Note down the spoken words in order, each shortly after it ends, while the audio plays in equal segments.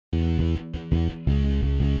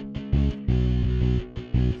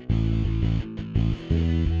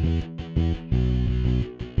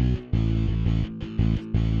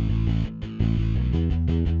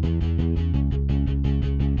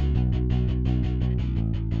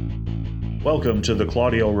Welcome to the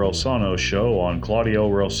Claudio Rosano Show on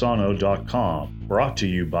ClaudioRosano.com, brought to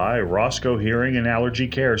you by Roscoe Hearing and Allergy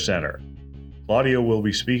Care Center. Claudio will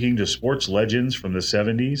be speaking to sports legends from the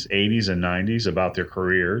 70s, 80s, and 90s about their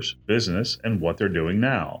careers, business, and what they're doing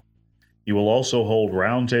now. He will also hold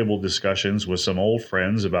roundtable discussions with some old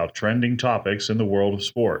friends about trending topics in the world of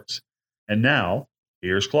sports. And now,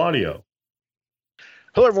 here's Claudio.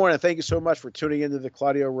 Hello, everyone, and thank you so much for tuning into the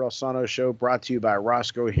Claudio Rosano Show, brought to you by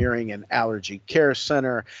Roscoe Hearing and Allergy Care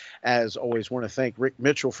Center. As always, want to thank Rick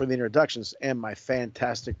Mitchell for the introductions and my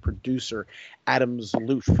fantastic producer, Adam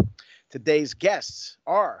Zaloof. Today's guests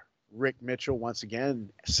are Rick Mitchell, once again,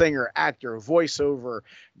 singer, actor, voiceover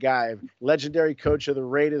guy, legendary coach of the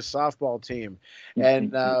Raiders softball team,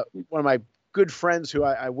 and one of my good friends who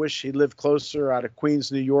I wish he lived closer, out of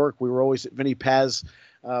Queens, New York. We were always at Vinny Paz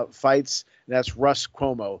fights. That's Russ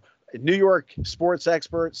Cuomo, a New York sports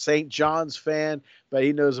expert, St. John's fan, but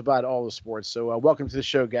he knows about all the sports. So welcome to the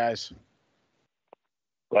show, guys.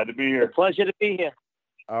 Glad to be here. Pleasure to be here.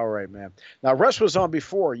 All right, man. Now, Russ was on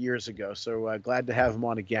before years ago, so glad to have him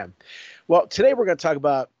on again. Well, today we're going to talk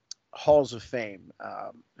about Halls of Fame,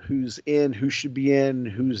 who's in, who should be in,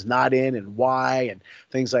 who's not in, and why, and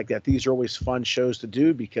things like that. These are always fun shows to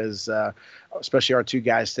do because especially our two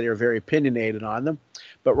guys today are very opinionated on them.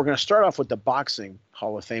 But we're going to start off with the Boxing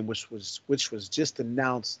Hall of Fame, which was just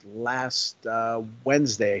announced last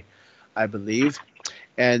Wednesday, I believe.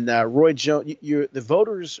 And Roy Jones, the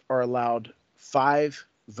voters are allowed 5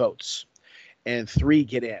 votes, and 3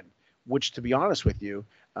 get in. Which, to be honest with you,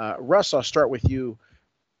 Russ, I'll start with you.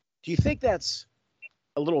 Do you think that's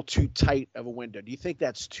a little too tight of a window? Do you think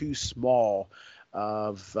that's too small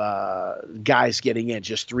of guys getting in,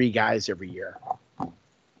 just 3 guys every year?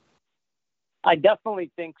 I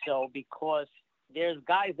definitely think so, because there's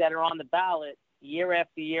guys that are on the ballot year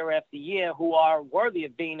after year after year who are worthy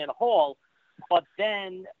of being in a hall. But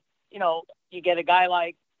then, you get a guy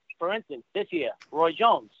like, for instance, this year, Roy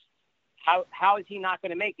Jones. How is he not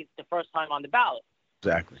going to make it the first time on the ballot?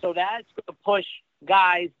 Exactly. So that's going to push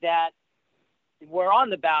guys that were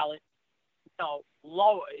on the ballot,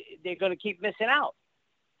 low. They're going to keep missing out.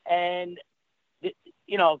 And, 3,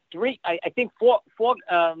 I think four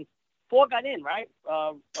got in, right?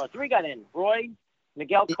 3 got in. Roy,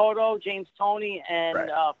 Miguel Cotto, James Toney, and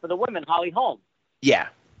right. For the women, Holly Holm. Yeah.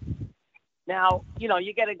 Now,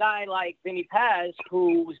 you get a guy like Vinny Paz,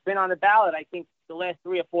 who's been on the ballot, I think, the last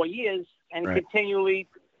 3 or 4 years, and continually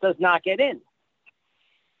does not get in.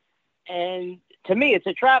 And to me, it's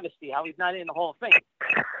a travesty how he's not in the Hall of Fame.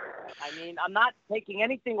 I mean, I'm not taking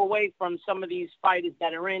anything away from some of these fighters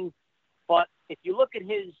that are in, but if you look at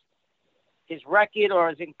his record, or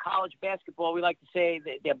as in college basketball, we like to say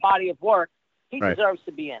their body of work, he deserves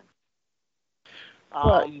to be in.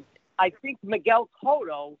 I think Miguel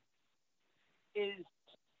Cotto is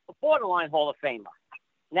a borderline Hall of Famer.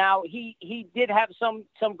 Now, he did have some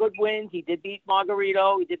good wins. He did beat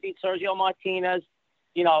Margarito. He did beat Sergio Martinez.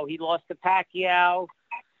 He lost to Pacquiao.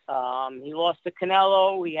 He lost to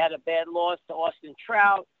Canelo. He had a bad loss to Austin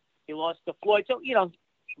Trout. He lost to Floyd. So,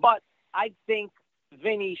 but I think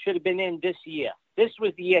Vinny should have been in this year. This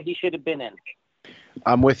was the year he should have been in.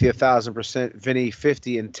 I'm with you 1,000%. Vinny,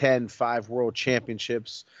 50-10, 5 world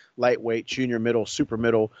championships, lightweight, junior middle, super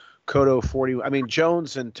middle. Cotto, 40. I mean,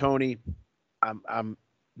 Jones and Toney, I'm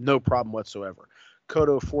no problem whatsoever.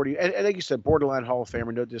 Cotto, 40, and like you said, borderline Hall of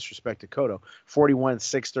Famer, no disrespect to Cotto. 41,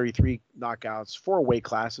 633 knockouts, 4 weight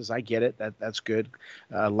classes. I get it. That's good.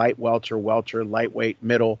 Light welter, lightweight,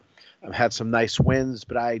 middle. Had some nice wins,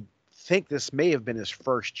 but I think this may have been his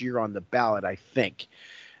first year on the ballot, I think,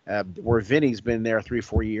 where Vinny's been there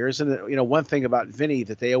 3-4 years. And, one thing about Vinny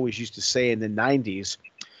that they always used to say in the 90s,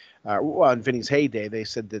 in Vinny's heyday, they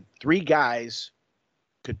said that 3 guys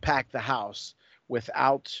could pack the house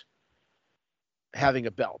without having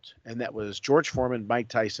a belt, and that was George Foreman, Mike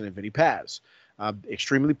Tyson, and Vinny Paz.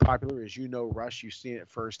 Extremely popular, as you know, Russ. You've seen it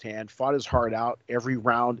firsthand. Fought his heart out every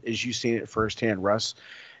round, as you've seen it firsthand, Russ.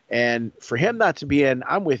 And for him not to be in,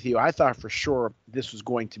 I'm with you. I thought for sure this was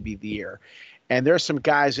going to be the year. And there's some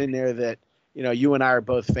guys in there that, you and I are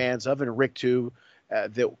both fans of, and Rick too,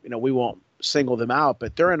 that, we won't single them out,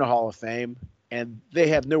 but they're in the Hall of Fame, and they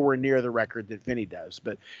have nowhere near the record that Vinny does.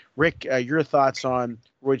 But Rick, your thoughts on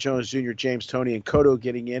Roy Jones Jr., James Toney, and Cotto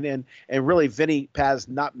getting in, and really Vinny Paz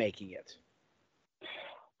not making it?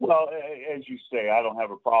 Well, as you say, I don't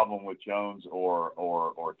have a problem with Jones or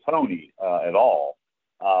Toney at all.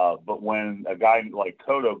 But when a guy like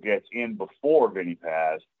Cotto gets in before Vinny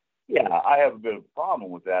Paz, I have a bit of a problem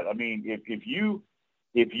with that. I mean, if you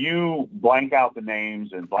blank out the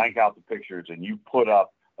names and blank out the pictures and you put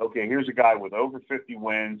up, okay, here's a guy with over 50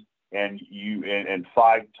 wins, and and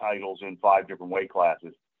 5 titles in 5 different weight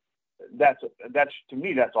classes, that's to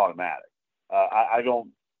me, that's automatic. I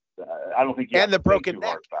don't think you and have the to think broken too neck,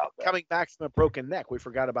 hard about that. coming back from a broken neck, we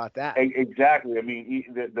forgot about that. Exactly. I mean,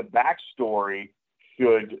 the backstory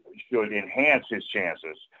should enhance his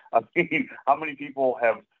chances. I mean, how many people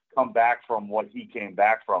have come back from what he came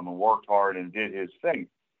back from and worked hard and did his thing?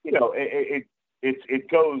 You know, it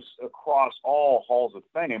goes across all halls of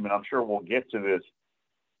fame, and I'm sure we'll get to this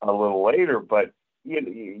a little later. But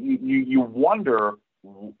you wonder,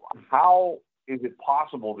 how is it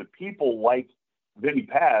possible that people like Vinny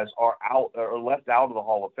Paz are left out of the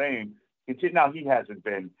Hall of Fame? Now he hasn't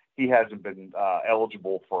been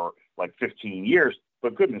eligible for like 15 years,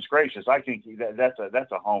 but goodness gracious, I think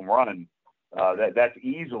that's a home run. That's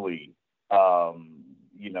easily,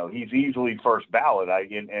 he's easily first ballot.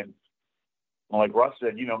 And like Russ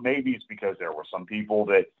said, maybe it's because there were some people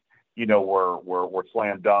that, were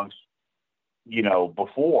slam dunks,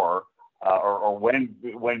 before, or when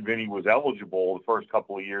Vinny was eligible the first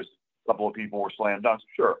couple of years, a couple of people were slam dunks.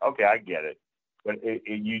 Sure. Okay. I get it. But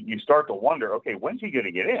you start to wonder, okay, when's he going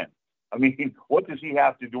to get in? I mean, what does he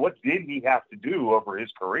have to do? What did he have to do over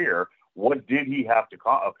his career? What did he have to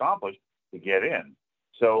accomplish to get in?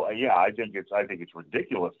 So, I think it's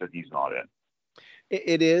ridiculous that he's not in.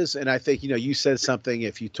 It is, and I think you said something.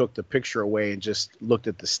 If you took the picture away and just looked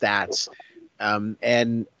at the stats,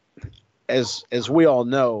 and as we all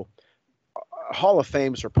know, Hall of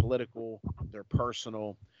Fames are political, they're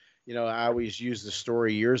personal. I always used the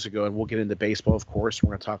story years ago, and we'll get into baseball, of course.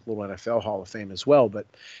 We're going to talk a little NFL Hall of Fame as well. But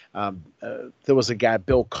there was a guy,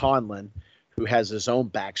 Bill Conlon, who has his own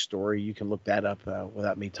backstory. You can look that up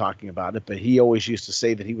without me talking about it. But he always used to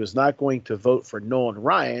say that he was not going to vote for Nolan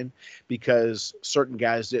Ryan because certain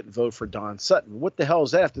guys didn't vote for Don Sutton. What the hell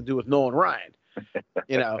does that have to do with Nolan Ryan?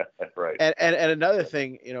 Right. And another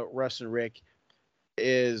thing, Russ and Rick,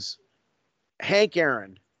 is Hank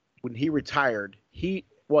Aaron, when he retired, he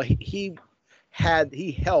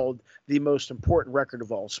held the most important record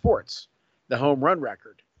of all sports, the home run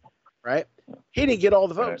record, right? He didn't get all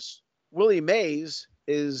the votes. Willie Mays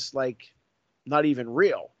is like not even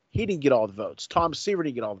real. He didn't get all the votes. Tom Seaver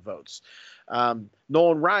didn't get all the votes.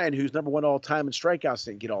 Nolan Ryan, who's number 1 all time in strikeouts,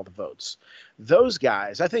 didn't get all the votes. Those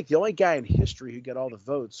guys, I think the only guy in history who got all the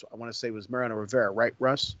votes, I want to say, was Mariano Rivera, right,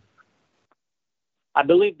 Russ? I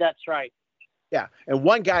believe that's right. Yeah, and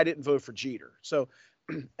one guy didn't vote for Jeter. So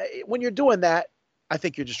when you're doing that, I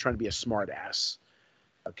think you're just trying to be a smart ass.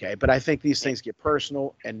 Okay, but I think these things get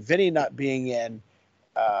personal, and Vinny not being in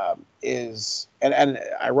is, and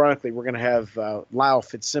ironically, we're going to have Lyle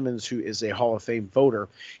Fitzsimmons, who is a Hall of Fame voter.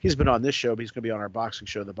 He's been on this show, but he's going to be on our boxing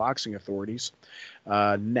show, The Boxing Authorities,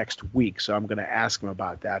 next week. So I'm going to ask him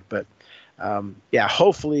about that. But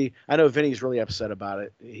hopefully, I know Vinny's really upset about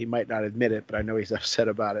it. He might not admit it, but I know he's upset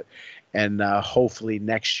about it. And hopefully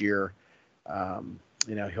next year,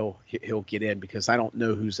 he'll get in, because I don't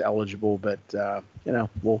know who's eligible, but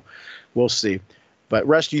we'll see. But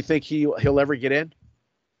Russ, do you think he'll ever get in?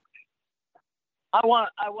 I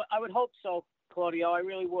would hope so, Claudio. I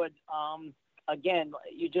really would. Again,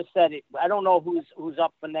 you just said it. I don't know who's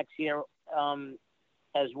up for next year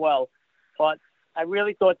as well, but I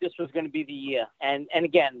really thought this was going to be the year. And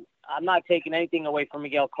again, I'm not taking anything away from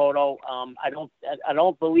Miguel Cotto. I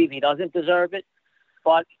don't believe he doesn't deserve it,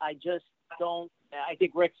 but I just don't. I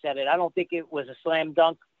think Rick said it. I don't think it was a slam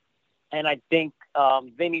dunk, and I think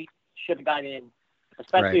Vinny should have gotten in,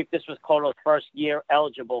 especially if this was Cotto's first year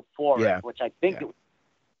eligible for it, which I think.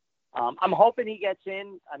 I'm hoping he gets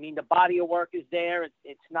in. I mean, the body of work is there.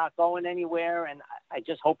 It's not going anywhere, and I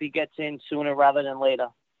just hope he gets in sooner rather than later.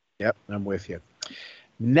 Yep, I'm with you.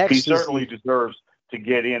 Next, he certainly deserves to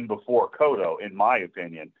get in before Cotto, in my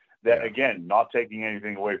opinion. That again, not taking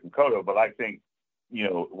anything away from Cotto, but I think,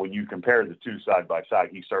 when you compare the two side by side,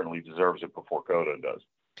 he certainly deserves it before Cotto does.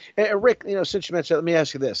 And Rick, since you mentioned, let me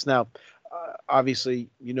ask you this. Now, obviously,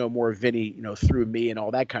 more Vinny, through me and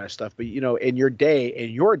all that kind of stuff. But, in your day,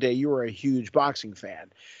 you were a huge boxing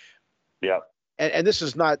fan. Yeah. And this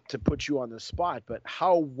is not to put you on the spot, but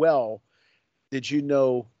how well did you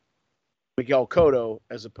know Miguel Cotto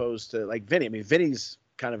as opposed to like Vinny? I mean, Vinny's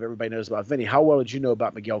kind of, everybody knows about Vinny. How well did you know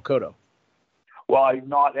about Miguel Cotto? Well,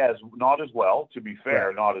 not as well, to be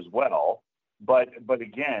fair, not as well. But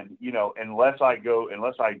again, unless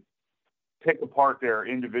I pick apart their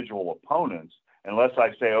individual opponents, unless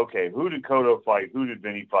I say, okay, who did Cotto fight? Who did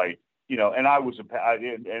Vinny fight? And I was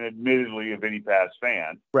admittedly a Vinny Paz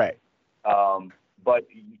fan. Right. But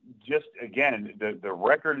just, again, the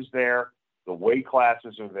record is there. The weight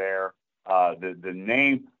classes are there. The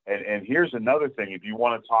name. And here's another thing. If you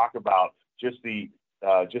want to talk about just the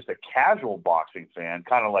just a casual boxing fan,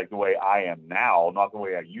 kind of like the way I am now, not the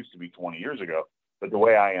way I used to be 20 years ago, but the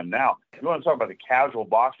way I am now. If you want to talk about the casual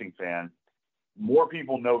boxing fan, more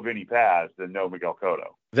people know Vinny Paz than know Miguel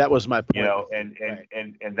Cotto. That was my point. You know, and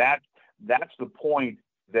that's the point,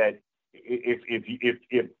 that if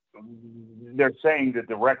they're saying that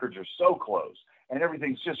the records are so close and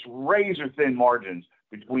everything's just razor thin margins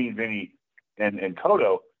between Vinny and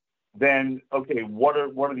Cotto, then okay, what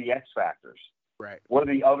are the X factors? Right. What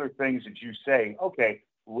are the other things that you say? Okay,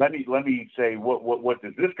 let me say what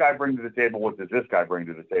does this guy bring to the table? What does this guy bring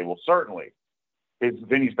to the table? Certainly, it's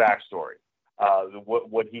Vinny's backstory,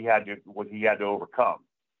 what he had to overcome,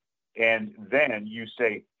 and then you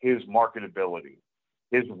say his marketability,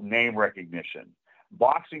 his name recognition.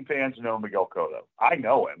 Boxing fans know Miguel Cotto. I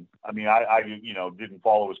know him. I mean, I didn't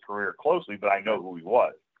follow his career closely, but I know who he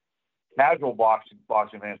was. Casual boxing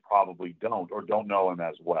fans probably don't know him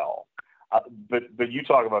as well. But you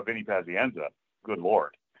talk about Vinny Pazienza, good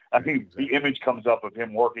Lord. I mean, the image comes up of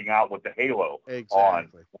him working out with the halo on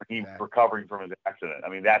when he's recovering from his accident. I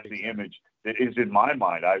mean, that's the image that is in my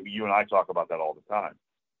mind. You and I talk about that all the time.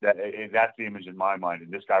 That's the image in my mind.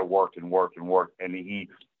 And this guy worked and worked and worked, and he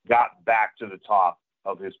got back to the top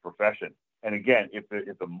of his profession. And again, if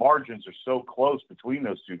the margins are so close between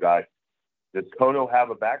those two guys, does Cotto have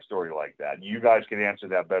a backstory like that? You guys can answer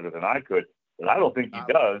that better than I could, but I don't think he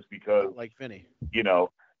does, because like Vinny,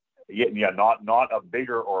 not a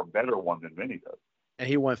bigger or a better one than Vinny does. And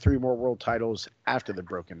he won 3 more world titles after the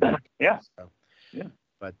broken neck. Yeah. So, yeah.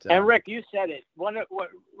 But and Rick, you said it. What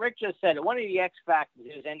Rick just said it. One of the X factors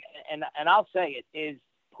is, and I'll say it, is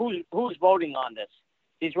who's voting on this.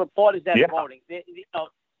 These reporters that are voting.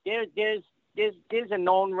 There's a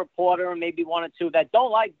known reporter, maybe one or two, that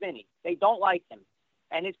don't like Vinny. They don't like him,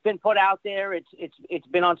 and it's been put out there. It's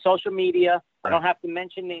been on social media. Right. I don't have to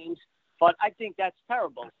mention names, but I think that's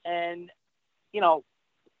terrible. And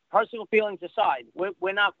personal feelings aside, we're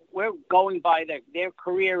going by their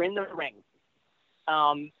career in the ring.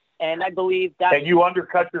 And I believe that. And you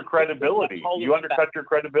undercut your credibility. You undercut your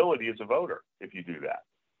credibility as a voter if you do that.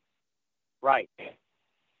 Right.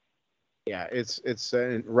 Yeah, it's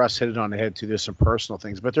Russ hit it on the head too. There's some personal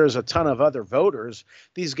things, but there's a ton of other voters.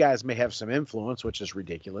 These guys may have some influence, which is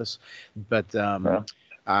ridiculous, but I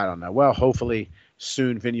don't know. Well, hopefully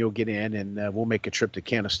soon Vinny will get in, and we'll make a trip to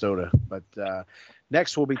Canastota. But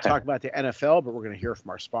next we'll be talking about the NFL, but we're going to hear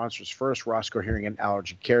from our sponsors first: Roscoe Hearing and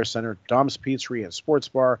Allergy Care Center, Dom's Pizzeria and Sports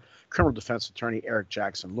Bar, criminal defense attorney Eric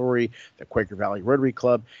Jackson Lurie, the Quaker Valley Rotary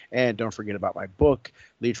Club, and don't forget about my book,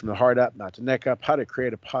 Lead from the Heart Up, Not the Neck Up: How to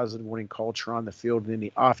Create a Positive Winning Culture on the Field and in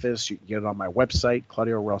the Office. You can get it on my website,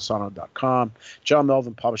 ClaudioRelsano.com,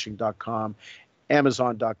 JohnMelvinPublishing.com,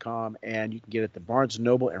 Amazon.com, and you can get it at the Barnes &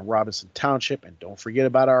 Noble in Robinson Township. And don't forget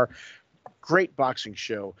about our great boxing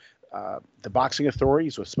show, The Boxing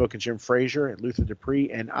Authorities with Smokin' Jim Frazier and Luther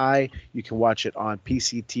Dupree and I. You can watch it on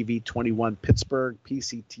PCTV 21 Pittsburgh,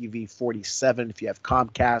 PCTV 47 if you have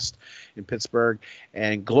Comcast in Pittsburgh,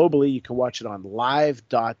 and globally you can watch it on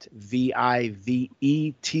live.vive.tv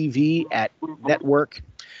at network.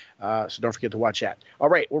 So don't forget to watch that. All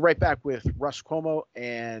right, we're right back with Russ Cuomo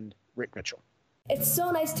and Rick Mitchell. It's so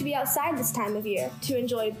nice to be outside this time of year, to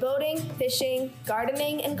enjoy boating, fishing,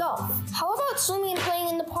 gardening, and golf. How about swimming and playing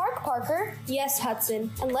in the park, Parker? Yes, Hudson.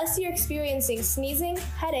 Unless you're experiencing sneezing,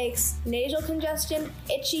 headaches, nasal congestion,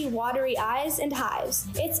 itchy, watery eyes, and hives,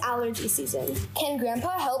 it's allergy season. Can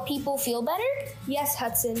Grandpa help people feel better? Yes,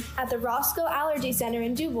 Hudson. At the Roscoe Allergy Center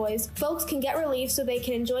in DuBois, folks can get relief so they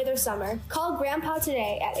can enjoy their summer. Call Grandpa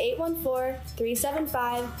today at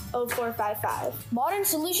 814-375-0455. Modern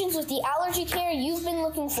solutions with the allergy care you've been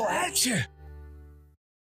looking for. Gotcha.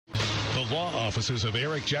 The law offices of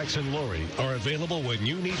Eric Jackson Lurie are available when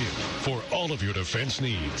you need it for all of your defense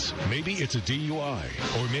needs. Maybe it's a DUI,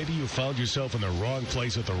 or maybe you found yourself in the wrong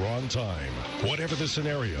place at the wrong time. Whatever the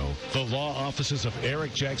scenario, the law offices of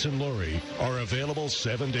Eric Jackson Lurie are available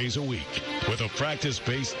 7 days a week. With a practice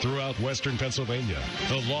based throughout Western Pennsylvania,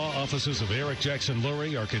 the law offices of Eric Jackson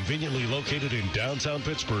Lurie are conveniently located in downtown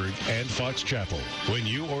Pittsburgh and Fox Chapel. When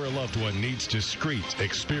you or a loved one needs discreet,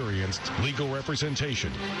 experienced legal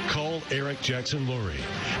representation, call Eric Jackson Lurie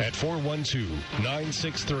at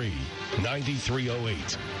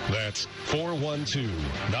 412-963-9308. That's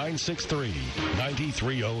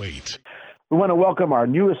 412-963-9308. We want to welcome our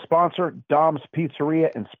newest sponsor, Dom's Pizzeria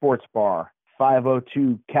and Sports Bar,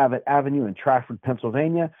 502 Cavett Avenue in Trafford,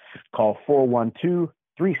 Pennsylvania. Call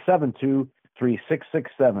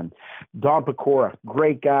 412-372-3667. Dom Pecora,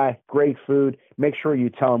 great guy, great food. Make sure you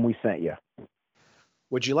tell him we sent you.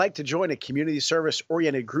 Would you like to join a community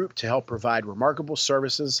service-oriented group to help provide remarkable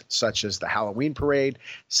services such as the Halloween Parade,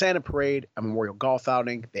 Santa Parade, a memorial golf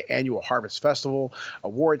outing, the annual Harvest Festival,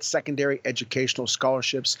 award secondary educational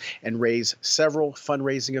scholarships, and raise several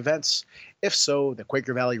fundraising events? If so, the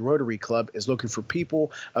Quaker Valley Rotary Club is looking for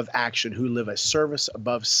people of action who live a service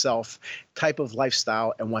above self type of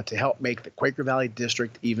lifestyle and want to help make the Quaker Valley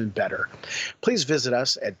District even better. Please visit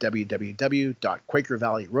us at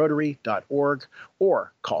www.quakervalleyrotary.org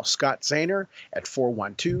or call Scott Zahner at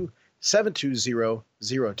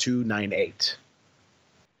 412-720-0298.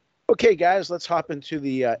 Okay, guys, let's hop into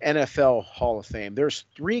the NFL Hall of Fame. There's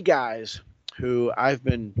three guys who I've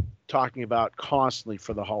been talking about constantly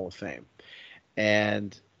for the Hall of Fame.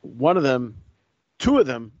 And two of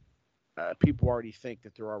them, people already think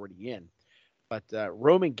that they're already in. But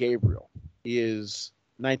Roman Gabriel is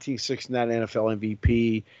 1969 NFL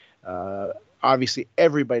MVP. Obviously,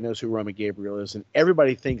 everybody knows who Roman Gabriel is, and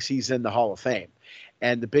everybody thinks he's in the Hall of Fame.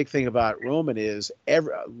 And the big thing about Roman is a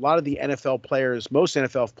lot of the NFL players, most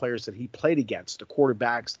NFL players that he played against, the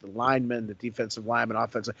quarterbacks, the linemen, the defensive linemen,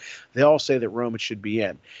 offensive, they all say that Roman should be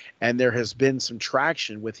in. And there has been some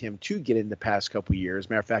traction with him to get in the past couple of years.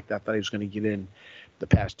 Matter of fact, I thought he was going to get in the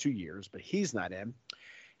past 2 years, but he's not in.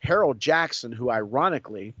 Harold Jackson, who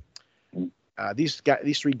ironically, these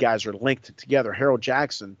three guys are linked together. Harold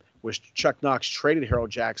Jackson was Chuck Knox traded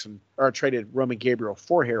Roman Gabriel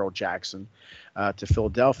for Harold Jackson to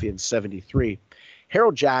Philadelphia in '73.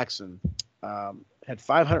 Harold Jackson had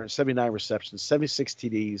 579 receptions, 76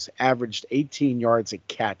 TDs, averaged 18 yards a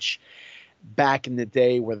catch back in the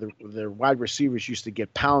day where the wide receivers used to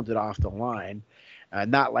get pounded off the line.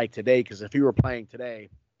 Not like today, because if he were playing today,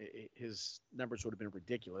 his numbers would have been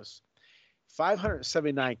ridiculous.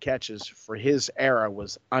 579 catches for his era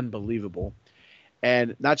was unbelievable.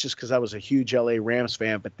 And not just because I was a huge LA Rams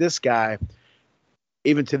fan, but this guy,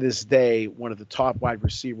 even to this day, one of the top wide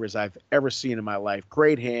receivers I've ever seen in my life.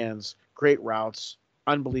 Great hands, great routes,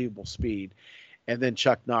 unbelievable speed. And then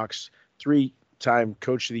Chuck Knox, 3-time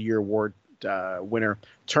Coach of the Year award winner,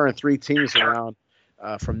 turned three teams around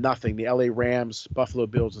from nothing. The LA Rams, Buffalo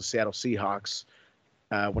Bills, and Seattle Seahawks.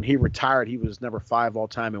 When he retired, he was number 5 all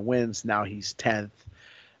time in wins. Now he's 10th.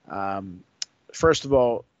 First of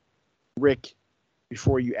all, Rick,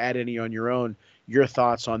 before you add any on your own, your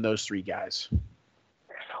thoughts on those three guys.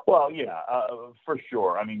 Well, yeah, for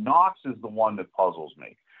sure. I mean, Knox is the one that puzzles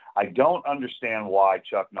me. I don't understand why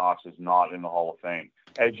Chuck Knox is not in the Hall of Fame.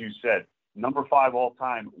 As you said, number 5 all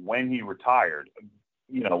time when he retired.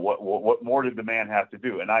 You know, what more did the man have to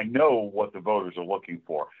do? And I know what the voters are looking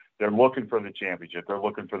for. They're looking for the championship. They're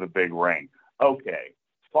looking for the big ring. Okay,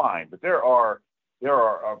 fine. But there are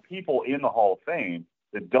people in the Hall of Fame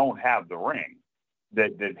that don't have the ring,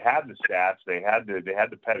 that had the stats, they had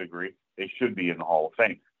the pedigree. They should be in the Hall of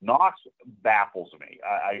Fame. Knox baffles me.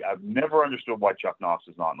 I've never understood why Chuck Knox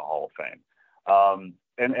is not in the Hall of Fame.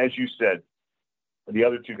 And as you said, the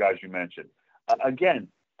other two guys you mentioned, again,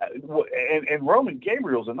 and Roman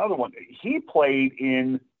Gabriel's another one. He played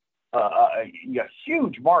in a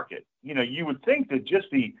huge market. You know, you would think that just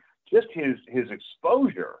his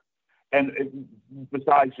exposure, and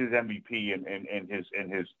besides his MVP and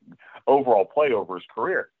his overall play over his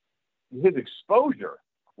career, his exposure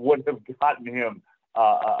would have gotten him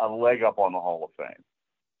a leg up on the Hall of Fame.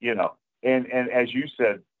 You know, and as you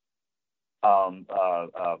said, I'm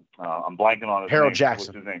blanking on his Harold name.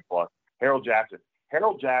 Jackson. What's his name? Harold Jackson.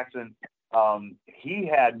 Harold Jackson, he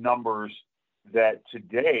had numbers that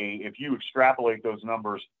today, if you extrapolate those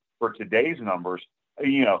numbers for today's numbers,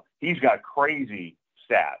 you know, he's got crazy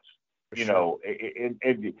stats. You know,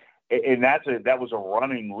 and that was a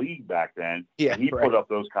running league back then. Yeah, and he put up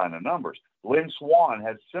those kind of numbers. Lynn Swann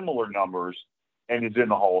has similar numbers and is in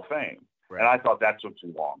the Hall of Fame. Right. And I thought that took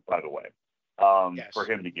too long, by the way, for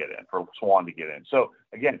him to get in, for Swann to get in. So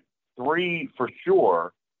again, 3 for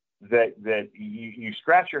sure that you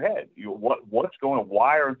scratch your head. What's going on?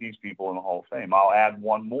 Why aren't these people in the Hall of Fame? I'll add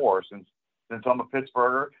one more since I'm a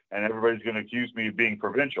Pittsburgher and everybody's going to accuse me of being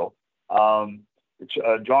provincial.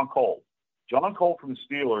 John Cole. John Cole from the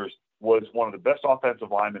Steelers was one of the best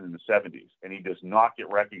offensive linemen in the 70s, and he does not get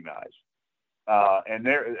recognized. And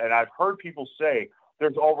I've heard people say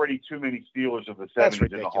there's already too many Steelers of the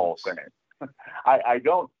 70s in the Hall of Fame. I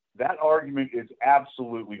don't. That argument is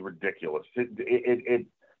absolutely ridiculous.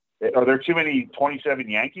 Are there too many 27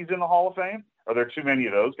 Yankees in the Hall of Fame? Are there too many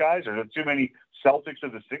of those guys? Are there too many Celtics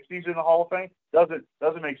of the 60s in the Hall of Fame? Doesn't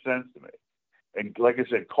make sense to me. And like I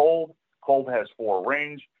said, Cole has 4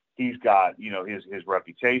 rings. He's got, you know, his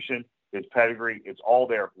reputation, his pedigree. It's all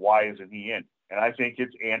there. Why isn't he in? And I think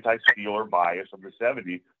it's anti-Steeler bias of the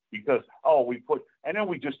 70s because, and then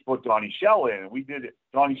we just put Donnie Shell in, and we did it.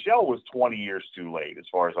 Donnie Shell was 20 years too late, as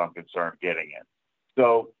far as I'm concerned, getting in.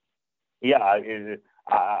 So, yeah,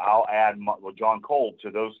 I'll add John Cole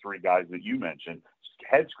to those three guys that you mentioned.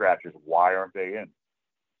 Head scratchers. Why aren't they in?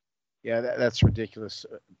 Yeah, that's ridiculous.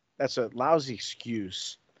 That's a lousy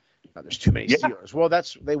excuse. There's too many Steelers. Well,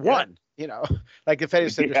 they won. You know, like if Eddie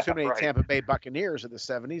said there's too many Tampa Bay Buccaneers in the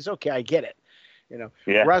 70s. Okay, I get it. You know,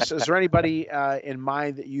 Russ, is there anybody in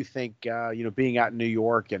mind that you think, being out in New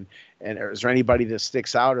York, and is there anybody that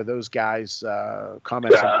sticks out, or those guys,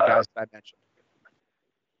 comments on the guys that I mentioned?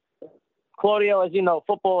 Claudio, as you know,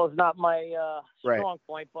 football is not my strong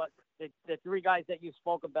point, but the three guys that you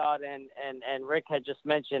spoke about and Rick had just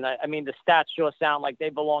mentioned, I mean, the stats sure sound like they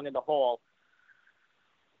belong in the Hall.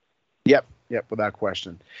 Yep, without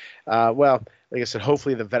question. Well, like I said,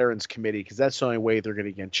 hopefully the Veterans Committee, because that's the only way they're going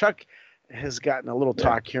to get. Chuck has gotten a little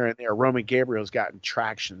talk here and there. Roman Gabriel's gotten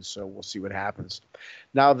traction, so we'll see what happens.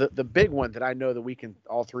 Now, the big one that I know that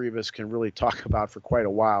all three of us can really talk about for quite a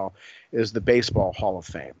while is the Baseball Hall of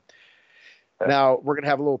Fame. Now, we're going to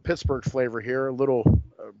have a little Pittsburgh flavor here, a little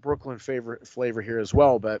Brooklyn flavor here as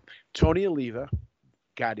well, but Tony Oliva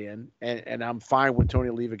got in, and I'm fine with Tony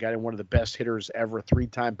Oliva got in, one of the best hitters ever,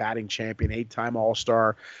 3-time batting champion, 8-time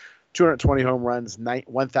All-Star, 220 home runs,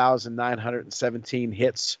 1,917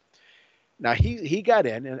 hits. Now, he got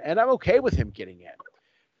in, and I'm okay with him getting in.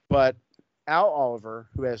 But Al Oliver,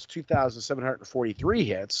 who has 2,743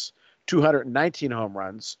 hits, 219 home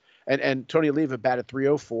runs, and Tony Oliva batted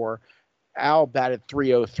 .304, Al batted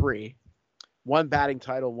 .303, one batting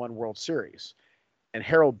title, one World Series. And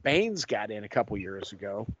Harold Baines got in a couple years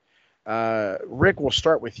ago. Rick, we'll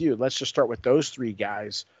start with you. Let's just start with those three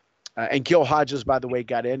guys. And Gil Hodges, by the way,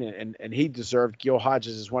 got in, and he deserved. Gil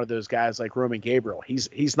Hodges is one of those guys like Roman Gabriel.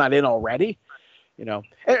 He's not in already, you know.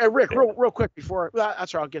 And Rick, real quick before,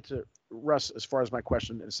 that's right, I'll get to Russ as far as my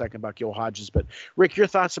question in a second about Gil Hodges. But Rick, your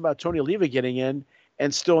thoughts about Tony Oliva getting in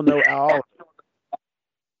and still no Al Oliver?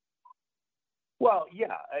 Well,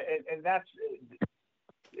 yeah, and that's,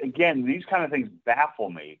 again, these kind of things baffle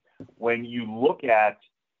me when you look at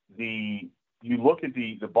the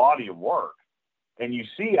body of work, and you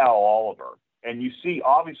see Al Oliver, and you see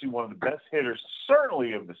obviously one of the best hitters,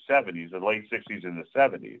 certainly of the 70s, the late 60s and the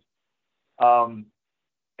 70s.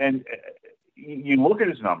 And you look at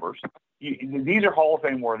his numbers. These are Hall of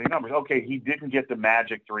Fame worthy numbers. Okay, he didn't get the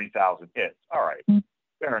magic 3,000 hits. All right,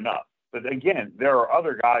 fair enough. But again, there are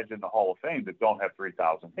other guys in the Hall of Fame that don't have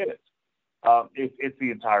 3,000 hits. It's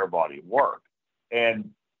the entire body of work.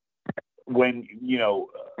 And when,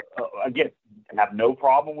 again, have no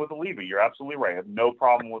problem with Oliva. You're absolutely right. Have no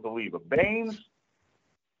problem with Oliva. Baines,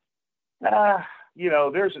 I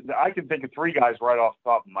can think of three guys right off the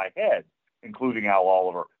top of my head, including Al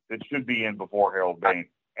Oliver, that should be in before Harold Baines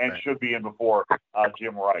and should be in before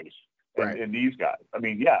Jim Rice and these guys. I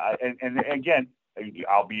mean, yeah, and again,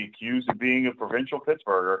 I'll be accused of being a provincial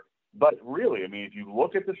Pittsburgher, but really, I mean, if you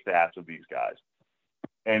look at the stats of these guys,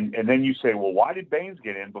 and then you say, well, why did Baines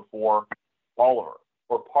get in before Oliver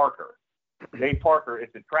or Parker? Dave Parker,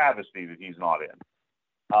 it's a travesty that he's not in.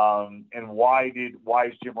 And why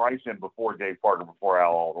is Jim Rice in before Dave Parker, before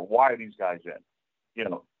Al Oliver? Why are these guys in?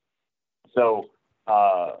 So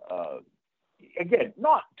again,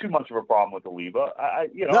 not too much of a problem with Oliva. I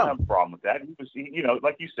don't have a problem with that. He was,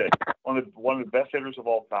 like you said, one of the best hitters of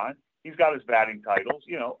all time. He's got his batting titles.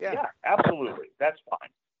 Yeah, absolutely, that's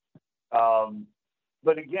fine.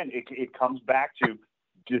 But again, it comes back to,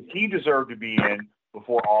 did he deserve to be in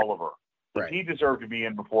before Oliver? Does he deserve to be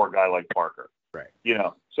in before a guy like Parker? Right.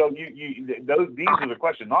 So these are the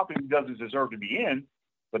questions. Not that he doesn't deserve to be in,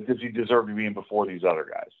 but does he deserve to be in before these other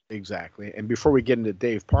guys? Exactly. And before we get into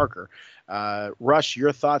Dave Parker, Russ,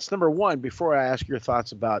 your thoughts. Number one, before I ask your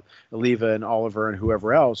thoughts about Oliva and Oliver and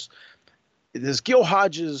whoever else, does Gil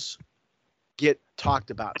Hodges get talked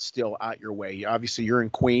about still out your way? Obviously, you're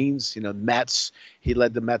in Queens, Mets. He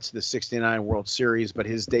led the Mets to the '69 World Series, but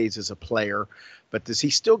his days as a player. But does he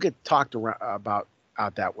still get talked about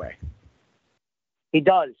out that way? He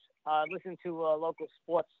does. Listen to local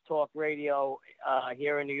sports talk radio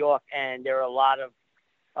here in New York, and there are a lot of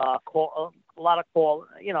call. Not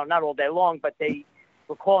all day long, but they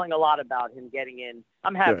were calling a lot about him getting in.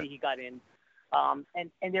 I'm happy he got in,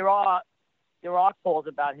 and there are calls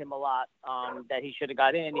about him a lot that he should have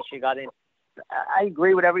got in. He should have got in. I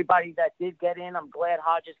agree with everybody that did get in. I'm glad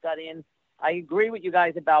Hodges got in. I agree with you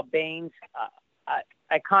guys about Baines.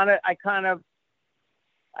 I kind of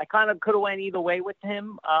could have went either way with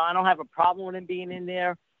him. I don't have a problem with him being in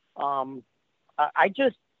there. I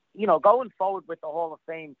just, going forward with the Hall of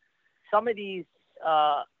Fame, some of these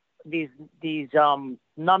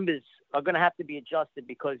numbers are going to have to be adjusted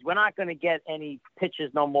because we're not going to get any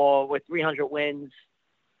pitchers no more with 300 wins.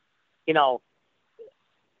 You know,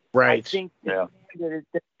 Right. I think the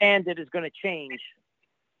standard is going to change.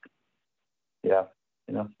 Yeah.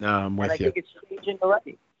 No, I'm with and I you. think it's changing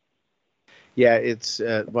already. Yeah, it's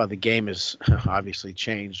the game has obviously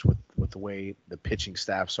changed with the way the pitching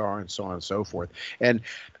staffs are and so on and so forth. And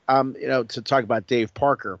to talk about Dave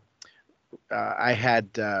Parker, I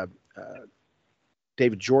had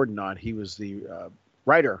David Jordan on. He was the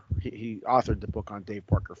writer. He authored the book on Dave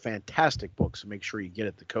Parker. Fantastic book, so make sure you get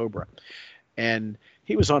it, The Cobra. And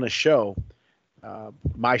he was on a show,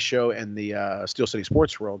 my show and the Steel City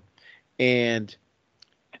Sports World, and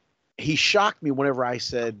he shocked me whenever I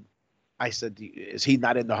said, is Parker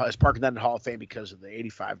not in the Hall of Fame because of the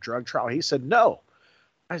 85 drug trial? He said, no.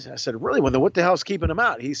 I said, really? Well, then what the hell's keeping him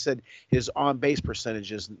out? He said his on-base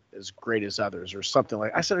percentage isn't as great as others or something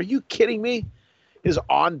like that. I said, are you kidding me? His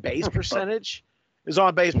on-base percentage? His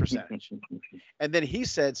on-base percentage. And then he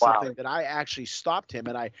said something that I actually stopped him,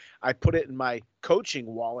 and I put it in my coaching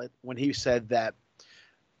wallet when he said that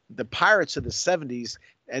the Pirates of the 70s,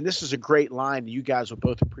 and this is a great line, you guys will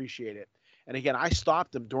both appreciate it. And again, I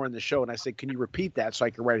stopped him during the show, and I said, can you repeat that so I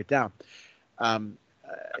can write it down?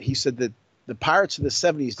 He said that the Pirates of the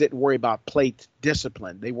 70s didn't worry about plate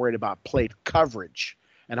discipline. They worried about plate coverage.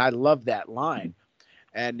 And I love that line.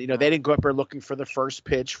 And, they didn't go up there looking for the first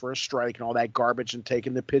pitch for a strike and all that garbage and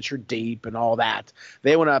taking the pitcher deep and all that.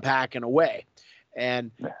 They went up hacking away.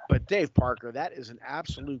 But Dave Parker, that is an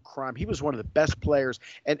absolute crime. He was one of the best players.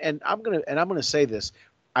 And I'm gonna say this.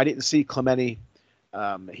 I didn't see Clemente.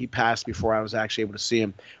 He passed before I was actually able to see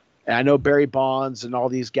him. And I know Barry Bonds and all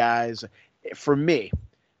these guys. For me,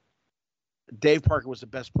 Dave Parker was the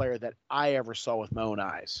best player that I ever saw with my own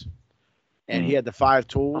eyes. And he had the 5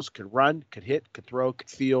 tools: could run, could hit, could throw, could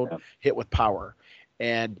field, hit with power.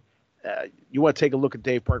 And you want to take a look at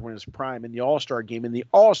Dave Parker in his prime in the All-Star game. In the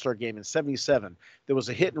All-Star game in 77, there was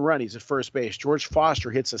a hit and run. He's at first base. George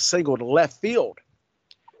Foster hits a single to left field.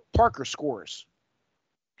 Parker scores.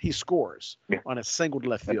 He scores on a single to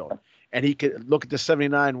left field. And he could look at the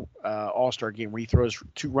 79 All-Star game where he throws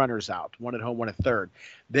 2 runners out, 1 at home, 1 at third.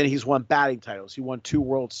 Then he's won batting titles. He won 2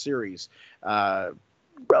 World Series,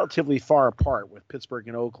 relatively far apart with Pittsburgh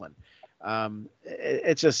and Oakland.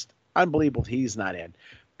 It's just unbelievable he's not in.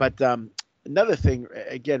 But another thing,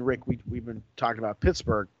 again, Rick, we've been talking about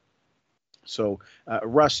Pittsburgh. So,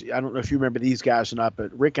 Russ, I don't know if you remember these guys or not,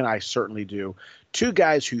 but Rick and I certainly do. 2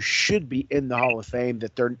 guys who should be in the Hall of Fame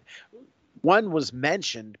one was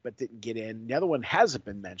mentioned but didn't get in. The other one hasn't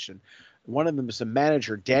been mentioned. One of them is the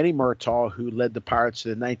manager, Danny Murtaugh, who led the Pirates to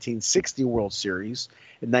the 1960 World Series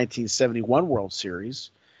and 1971 World Series.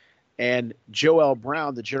 And Joel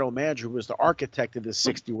Brown, the general manager, who was the architect of the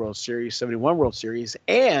 60 World Series, 71 World Series,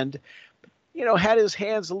 and had his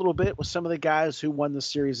hands a little bit with some of the guys who won the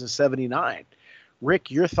series in 79. Rick,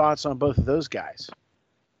 your thoughts on both of those guys?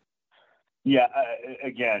 Yeah,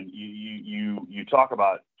 again, you talk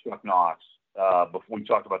about Chuck Knox. We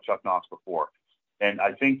talked about Chuck Knox before, and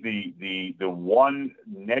I think the one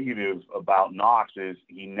negative about Knox is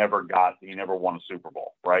he never won a Super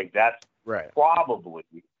Bowl. Right, that's right. Probably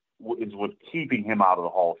is what's keeping him out of the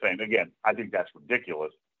Hall of Fame. Again, I think that's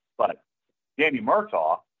ridiculous. But Danny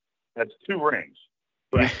Murtaugh has 2 rings.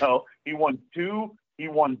 Right. He won 2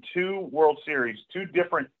 World Series, 2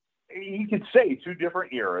 different. You could say 2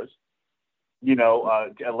 different eras.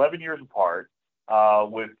 11 years apart,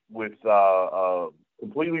 with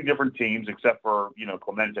completely different teams except for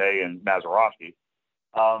Clemente and Mazeroski,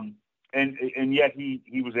 and yet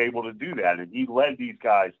he was able to do that, and he led these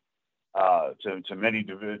guys to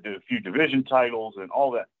a few division titles and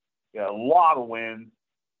all that. A lot of wins.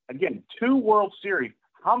 Again, 2 World Series.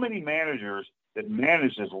 How many managers that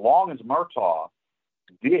managed as long as Murtaugh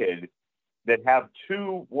did that have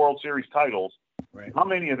 2 World Series titles? Right. How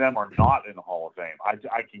many of them are not in the Hall of Fame?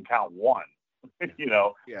 I can count one.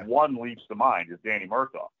 One leaps to mind is Danny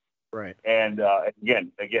Murtaugh. Right. And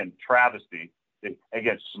again, travesty.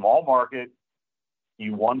 Again, small market.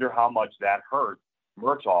 You wonder how much that hurt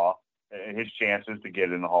Murtaugh and his chances to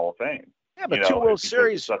get in the Hall of Fame. Yeah, but 2 World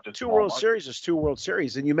Series, 2 World Series is 2 World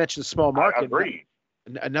Series, and you mentioned small market. I agree.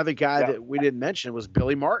 Another guy that we didn't mention was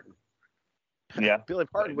Billy Martin. Yeah, Billy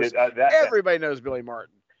Martin was. Everybody knows Billy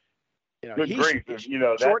Martin. Good grief!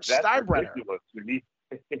 George Steinbrenner.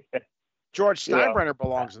 George Steinbrenner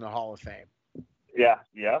belongs in the Hall of Fame. Yeah,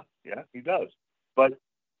 he does.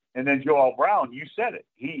 And then Joel Brown, you said it.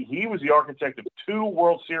 He was the architect of 2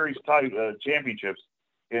 World Series championships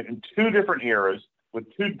in 2 different eras with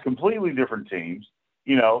 2 completely different teams.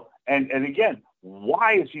 And again,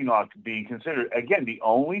 Why is he not being considered? Again, the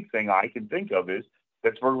only thing I can think of is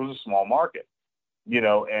Pittsburgh was a small market,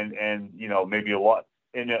 and maybe a lot,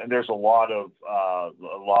 and there's a lot of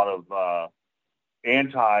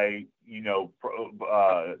anti,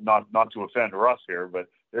 not to offend Russ here, but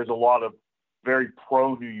there's a lot of very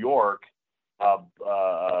pro New York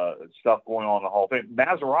stuff going on in the Hall of Fame.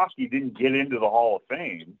 Mazeroski didn't get into the Hall of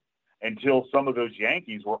Fame until some of those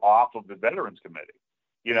Yankees were off of the Veterans Committee.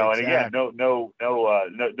 Exactly. And again, no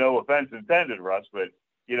offense intended, Russ, but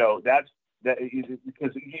that's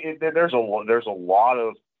because there's a lot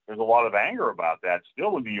of anger about that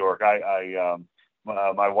still in New York.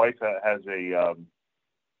 My wife has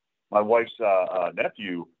my wife's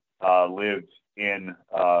nephew lives in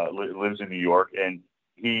New York, and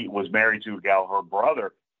he was married to a gal. Her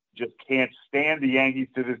brother just can't stand the Yankees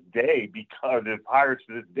to this day, because the Pirates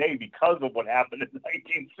to this day, because of what happened in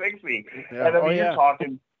 1960. Yeah. And I mean, you're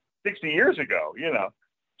talking 60 years ago,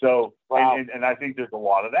 So, wow. and I think there's a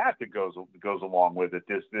lot of that goes along with it.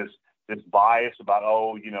 This bias about,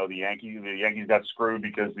 the Yankees got screwed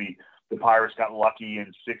because the Pirates got lucky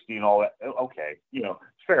in 60 and all that. Okay,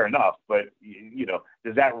 fair enough, but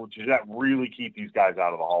does that really keep these guys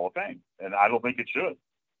out of the Hall of Fame? And I don't think it should.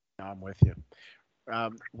 I'm with you.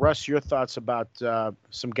 Russ, your thoughts about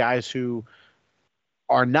some guys who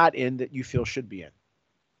are not in that you feel should be in?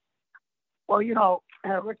 Well,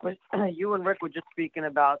 Rick you and Rick were just speaking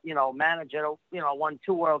about, manager, won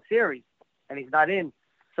 2 World Series and he's not in.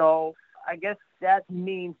 So I guess that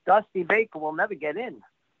means Dusty Baker will never get in.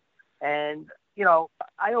 And,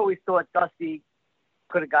 I always thought Dusty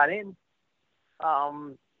could have got in,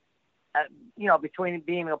 between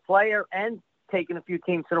being a player and taking a few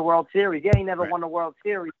teams to the World Series. Yeah, he never won the World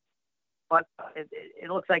Series, but it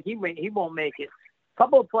looks like he won't make it. A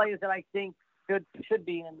couple of players that I think should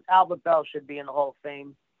be in. Albert Bell should be in the Hall of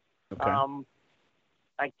Fame. Okay.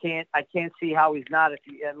 I can't see how he's not. If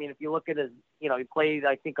you look at his, he played,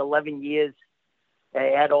 I think, 11 years. He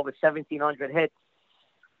had over 1,700 hits,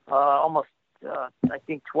 almost, I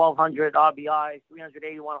think, 1,200 RBIs,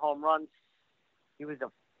 381 home runs. He was a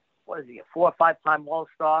 4 or 5-time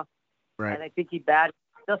All-Star. Right. And I think he batted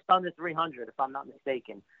just under 300, if I'm not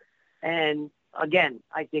mistaken. And again,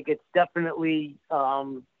 I think it's definitely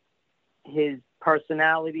his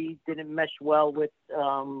personality didn't mesh well with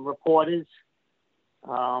reporters.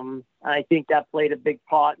 I think that played a big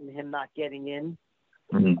part in him not getting in.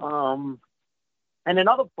 Mm-hmm. And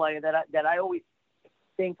another player that I always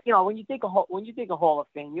think, when you think of Hall of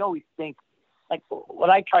Fame, you always think, like,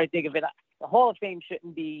 what I try to think of it. The Hall of Fame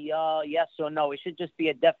shouldn't be yes or no. It should just be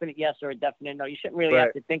a definite yes or a definite no. You shouldn't really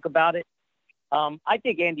have to think about it. I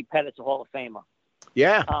think Andy Pettit's a Hall of Famer.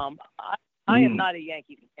 Yeah. I am not a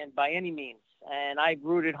Yankee fan by any means, and I've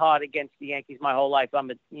rooted hard against the Yankees my whole life. I'm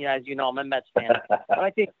as you know, I'm a Mets fan. But I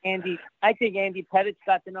think Andy Pettit's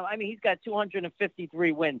got the number. I mean, he's got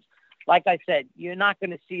 253 wins. Like I said, you're not going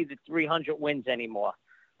to see the 300 wins anymore.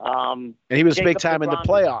 And he was big time in the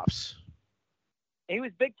playoffs. He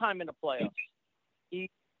was big time in the playoffs. He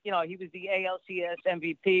was the ALCS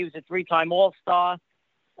MVP. He was a 3-time All-Star.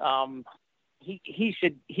 He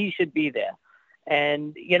should be there.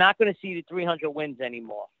 And you're not going to see the 300 wins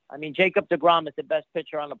anymore. I mean, Jacob deGrom is the best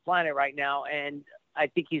pitcher on the planet right now, and I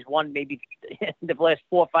think he's won maybe the last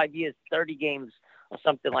 4 or 5 years, 30 games or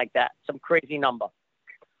something like that. Some crazy number.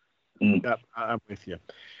 Yep, I'm with you.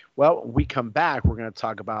 Well, when we come back, we're going to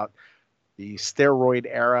talk about the steroid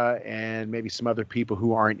era and maybe some other people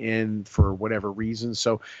who aren't in for whatever reason.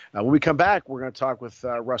 So when we come back, we're going to talk with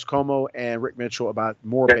Russ Como and Rick Mitchell about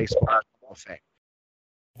more baseball Hall of Fame.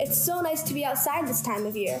 It's so nice to be outside this time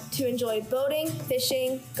of year to enjoy boating,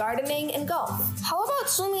 fishing, gardening, and golf. How about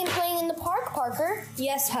swimming and playing in the park, Parker?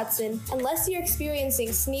 Yes, Hudson. Unless you're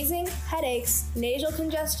experiencing sneezing, headaches, nasal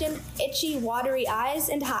congestion, itchy, watery eyes,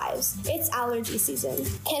 and hives, it's allergy season.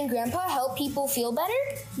 Can Grandpa help people feel better?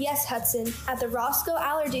 Yes, Hudson. At the Roscoe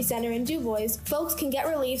Allergy Center in DuBois, folks can get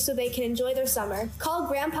relief so they can enjoy their summer. Call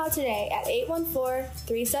Grandpa today at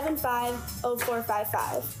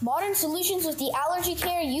 814-375-0455. Modern solutions with the allergy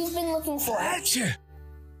care you've been looking for. Gotcha.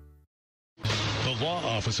 The law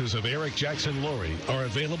offices of Eric Jackson Laurie are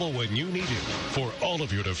available when you need it for all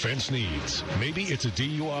of your defense needs. Maybe it's a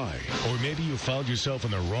DUI, or maybe you found yourself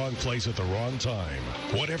in the wrong place at the wrong time.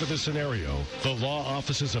 Whatever the scenario, the law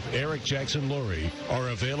offices of Eric Jackson Laurie are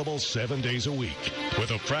available 7 days a week.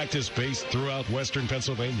 With a practice based throughout Western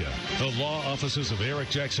Pennsylvania, the law offices of Eric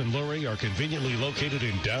Jackson Laurie are conveniently located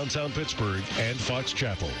in downtown Pittsburgh and Fox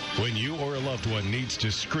Chapel. When you or a loved one needs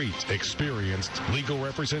discreet, experienced legal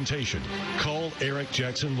representation, call Eric Eric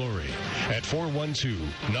Jackson Lurie at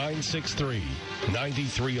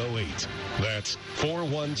 412-963-9308. That's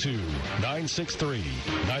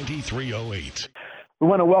 412-963-9308. We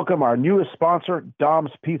want to welcome our newest sponsor,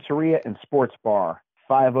 Dom's Pizzeria and Sports Bar,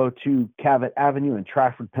 502 Cavett Avenue in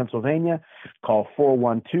Trafford, Pennsylvania. Call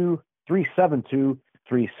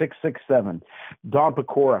 412-372-3667. Dom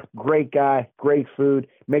Pecora, great guy, great food.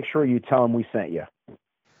 Make sure you tell him we sent you.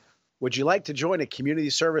 Would you like to join a community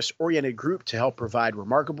service-oriented group to help provide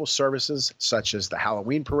remarkable services such as the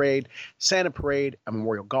Halloween Parade, Santa Parade, a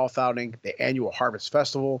memorial golf outing, the annual Harvest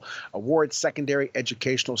Festival, award secondary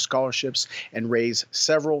educational scholarships, and raise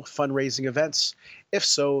several fundraising events? If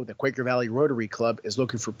so, the Quaker Valley Rotary Club is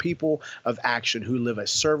looking for people of action who live a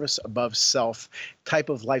service above self type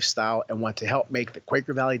of lifestyle and want to help make the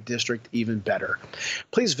Quaker Valley District even better.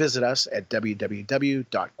 Please visit us at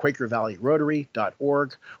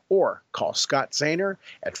www.quakervalleyrotary.org or call Scott Zahner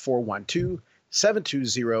at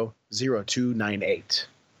 412-720-0298.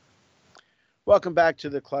 Welcome back to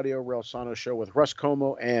the Claudio Relsano Show with Russ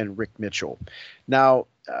Como and Rick Mitchell. Now,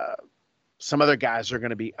 some other guys are going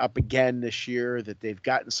to be up again this year that they've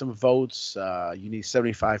gotten some votes. You need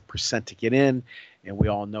 75% to get in, and we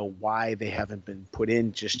all know why they haven't been put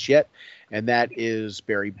in just yet. And that is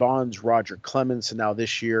Barry Bonds, Roger Clemens, and now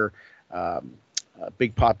this year,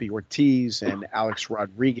 Big Papi Ortiz and Alex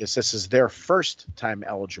Rodriguez. This is their first time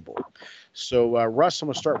eligible. So, Russ, I'm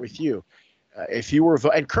going to start with you. If you were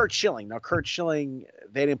and Curt Schilling. Now, Curt Schilling,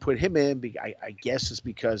 they didn't put him in. I guess it's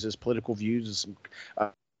because his political views and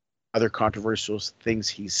some other controversial things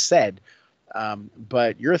he said.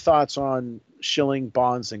 But your thoughts on Schilling,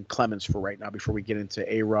 Bonds, and Clemens for right now before we get into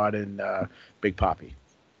A-Rod and Big Papi?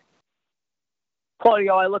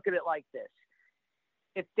 Claudio, I look at it like this.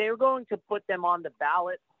 If they're going to put them on the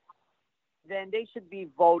ballot, then they should be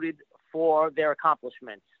voted for their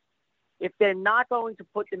accomplishments. If they're not going to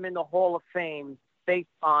put them in the Hall of Fame based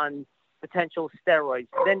on potential steroids,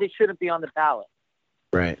 then they shouldn't be on the ballot.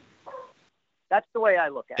 Right. That's the way I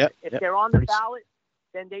look at it. If they're on the ballot,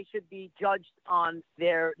 then they should be judged on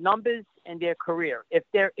their numbers and their career. If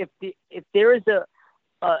there is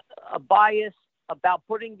a bias about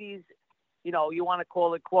putting these, you want to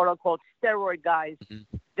call it quote unquote steroid guys,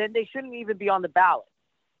 then they shouldn't even be on the ballot.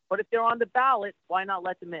 But if they're on the ballot, why not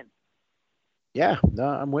let them in? Yeah, no,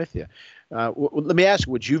 I'm with you. Let me ask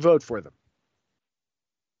you, would you vote for them?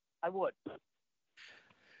 I would.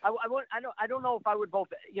 I would. I don't know if I would vote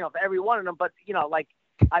for, for every one of them, but like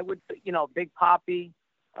I would, Big Papi,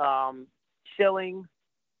 Schilling,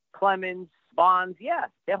 Clemens, Bonds. Yeah,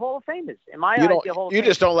 they're Hall of Famers. In my eyes, they're Hall of Famers. You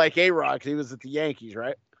just don't like A-Rod because he was at the Yankees,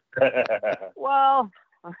 right? Well,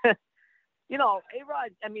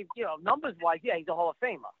 A-Rod. I mean, numbers wise, yeah, he's a Hall of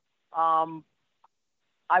Famer.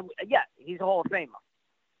 He's a Hall of Famer.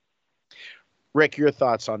 Rick, your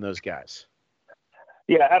thoughts on those guys?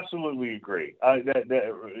 Yeah, absolutely agree.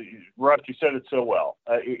 Russ, you said it so well.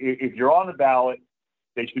 If you're on the ballot,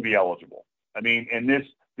 they should be eligible. I mean, and this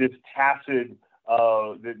tacit,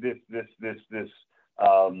 this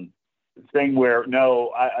thing where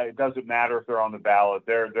it doesn't matter if they're on the ballot.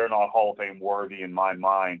 They're not Hall of Fame worthy in my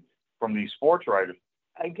mind from these sports writers.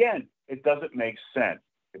 Again, it doesn't make sense.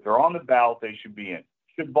 If they're on the ballot, they should be in.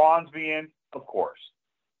 Should Bonds be in? Of course.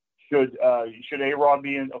 Should A-Rod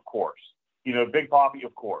be in? Of course. Big Papi,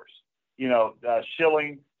 of course.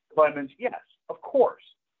 Schilling, Clemens, yes, of course.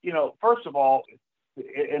 First of all,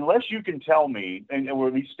 unless you can tell me, and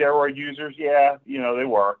were these steroid users? Yeah, they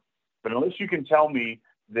were. But unless you can tell me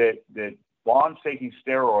that Bonds taking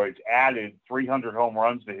steroids added 300 home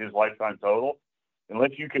runs to his lifetime total,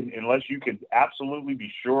 unless you can absolutely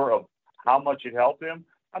be sure of how much it helped him.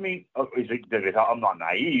 I mean, did it help? I'm not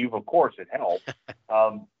naive. Of course it helped.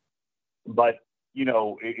 But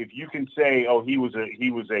if you can say, he was a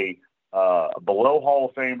below Hall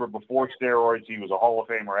of Famer before steroids, he was a Hall of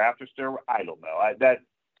Famer after steroids, I don't know.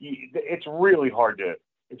 It's really hard to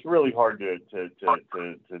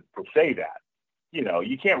say that.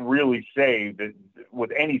 You can't really say that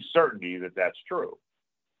with any certainty that that's true.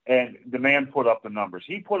 And the man put up the numbers.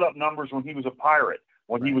 He put up numbers when he was a Pirate,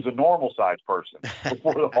 when he was a normal sized person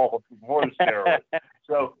before the steroids.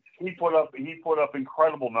 So he put up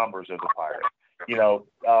incredible numbers as a Pirate.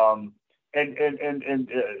 And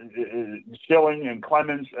Schilling and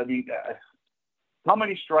Clemens. I mean, how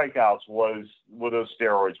many strikeouts were those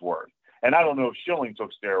steroids worth? And I don't know if Schilling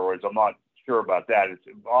took steroids. I'm not sure about that. It's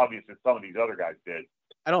obvious that some of these other guys did.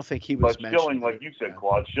 I don't think he was. But Schilling, like you said,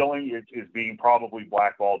 Claude, Schilling is being probably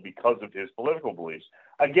blackballed because of his political beliefs.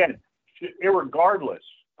 Again, irregardless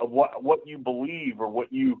of what you believe or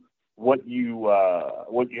what you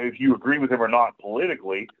if you agree with him or not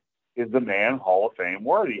politically, is the man Hall of Fame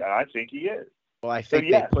worthy? And I think he is. Well, I think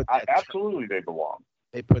yes, absolutely they belong.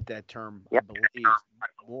 They put that term, I believe,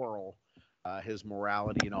 moral, his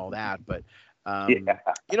morality and all that. But,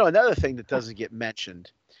 another thing that doesn't get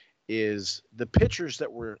mentioned is the pitchers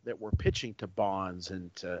that were pitching to Bonds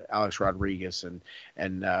and to Alex Rodriguez and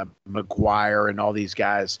McGuire and all these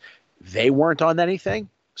guys. They weren't on anything.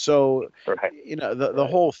 So, the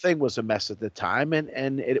whole thing was a mess at the time,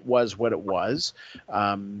 and it was what it was.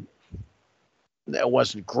 It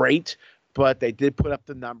wasn't great, but they did put up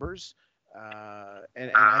the numbers.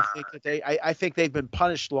 And I think that I think they've been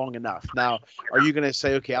punished long enough. Now, are you going to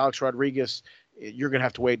say, okay, Alex Rodriguez, you're going to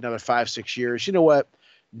have to wait another 5-6 years? You know what?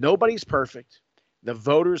 Nobody's perfect. The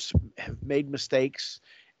voters have made mistakes.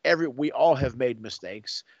 We all have made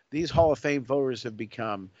mistakes. These Hall of Fame voters have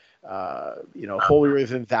become, holier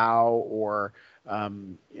than thou, or,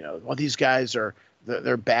 well, these guys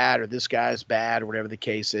they're bad, or this guy's bad, or whatever the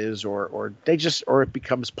case is, or it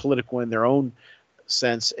becomes political in their own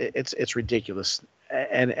sense. It's ridiculous.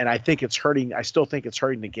 And I think it's hurting. I still think it's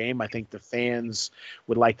hurting the game. I think the fans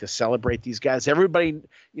would like to celebrate these guys. Everybody,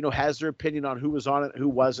 has their opinion on who was on it, who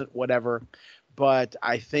wasn't, whatever. But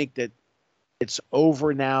I think that it's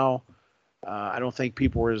over now. I don't think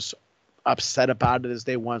people were as upset about it as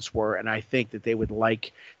they once were. And I think that they would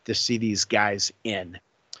like to see these guys in.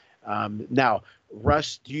 Now,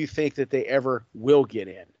 Russ, do you think that they ever will get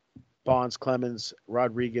in? Bonds, Clemens,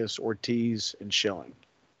 Rodriguez, Ortiz, and Schilling.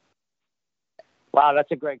 Wow,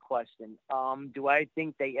 that's a great question. Do I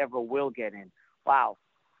think they ever will get in? Wow.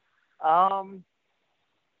 I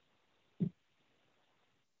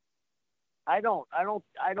don't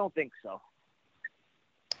think so.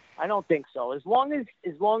 I don't think so. As long as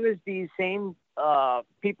these same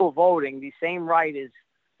people voting, these same writers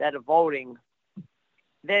that are voting,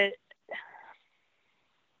 that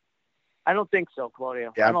I don't think so,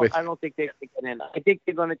 Claudio. Yeah, I don't think they can get in. I think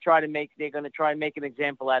they're going to try and make an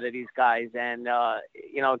example out of these guys, and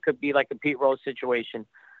it could be like a Pete Rose situation.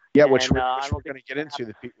 Yeah, which we're going to get into,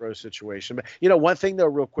 the Pete Rose situation. But one thing though,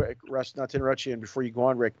 real quick, Russ, not to interrupt you, and before you go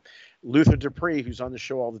on, Rick, Luther Dupree, who's on the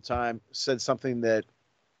show all the time, said something that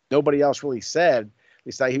nobody else really said. At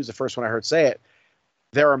least he was the first one I heard say it.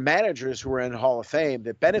 There are managers who are in Hall of Fame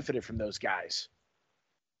that benefited from those guys.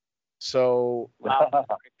 So. Wow, great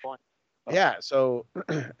point. Yeah. So,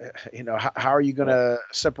 how are you going to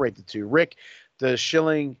separate the two? Rick, does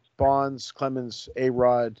Schilling, Bonds, Clemens,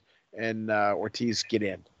 A-Rod, and Ortiz get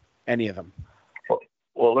in? Any of them?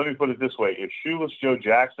 Well, let me put it this way. If Shoeless Joe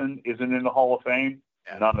Jackson isn't in the Hall of Fame,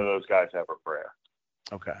 none of those guys have a prayer.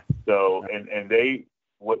 Okay. So, and they,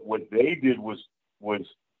 what they did was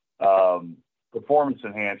performance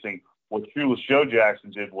enhancing. What Shoeless Joe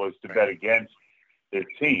Jackson did was to bet against his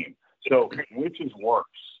team. So, which is worse?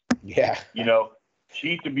 Yeah.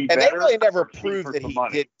 Cheat to be and better. And they really never proved that he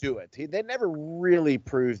did do it. They never really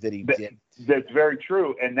proved that he did. That's very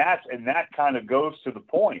true. And that kind of goes to the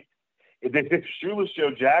point. If Shoeless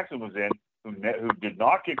Joe Jackson was in, who did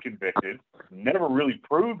not get convicted, never really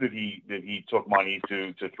proved that he took money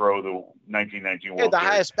to throw the 1919 World Series.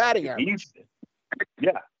 Highest batting average.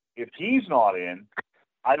 If he's not in,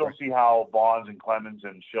 I don't see how Bonds and Clemens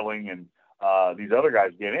and Schilling and these other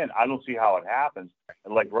guys get in. I don't see how it happens.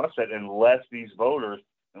 And like Russ said, unless these voters,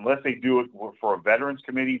 unless they do it for a veterans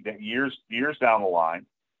committee that years down the line,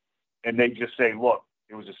 and they just say, look,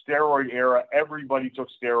 it was a steroid era. Everybody took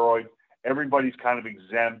steroids. Everybody's kind of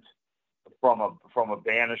exempt from a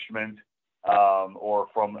banishment or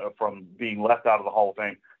from being left out of the Hall of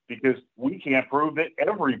Fame because we can't prove that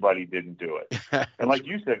everybody didn't do it. And like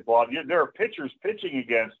you said, Claude, there are pitchers pitching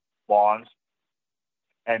against Bonds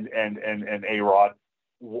and A-Rod.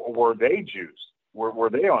 Were they juiced?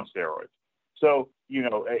 Were they on steroids? So,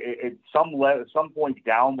 at some point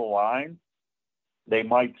down the line, they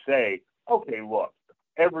might say, okay, look,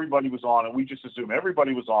 everybody was on it. We just assume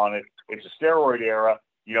everybody was on it. It's a steroid era.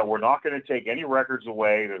 We're not going to take any records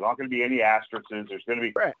away. There's not going to be any asterisks. There's going to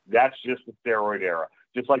be, That's just the steroid era,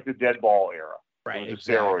 just like the dead ball era. Right. It was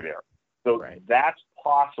the steroid era. So that's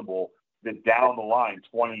possible that down the line,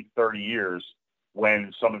 20, 30 years,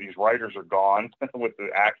 when some of these writers are gone with the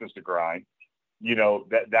axes to grind,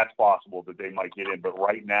 that's possible that they might get in. But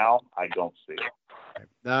right now, I don't see it.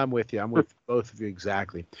 No, I'm with you. I'm with both of you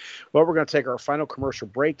exactly. Well, we're going to take our final commercial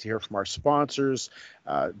break to hear from our sponsors,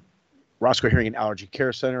 Roscoe Hearing and Allergy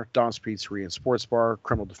Care Center, Don's Pizzeria and Sports Bar,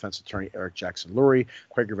 criminal defense attorney Eric Jackson Lurie,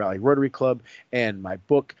 Quaker Valley Rotary Club, and my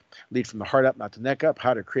book, Lead from the Heart Up, Not the Neck Up,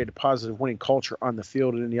 How to Create a Positive Winning Culture on the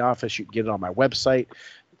Field and in the Office. You can get it on my website,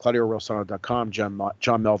 ClaudioRosano.com,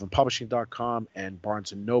 JohnMelvinPublishing.com, and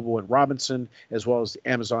Barnes & Noble and Robinson, as well as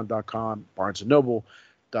Amazon.com, Barnes & Noble,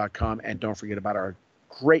 gmail.com. And don't forget about our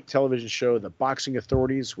great television show, The Boxing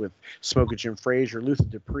Authorities, with Smoker Jim Frazier, Luther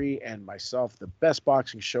Dupree, and myself, the best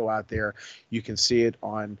boxing show out there. You can see it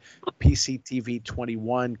on PCTV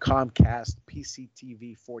 21, Comcast,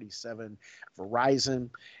 PCTV 47, Verizon,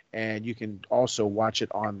 and you can also watch it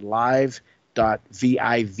on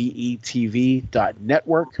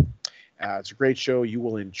live.vivetv.network. It's a great show. You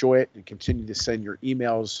will enjoy it, and continue to send your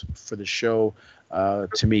emails for the show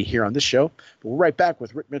to me here on this show. But we're right back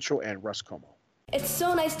with Rick Mitchell and Russ Como. It's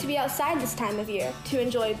so nice to be outside this time of year to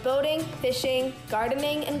enjoy boating, fishing,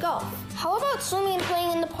 gardening, and golf. How about swimming and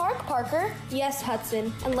playing in the park, Parker? Yes,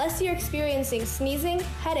 Hudson. Unless you're experiencing sneezing,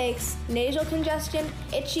 headaches, nasal congestion,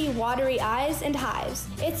 itchy, watery eyes, and hives,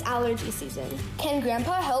 it's allergy season. Can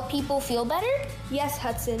Grandpa help people feel better? Yes,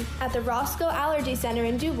 Hudson. At the Roscoe Allergy Center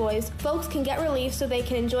in DuBois, folks can get relief so they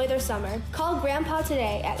can enjoy their summer. Call Grandpa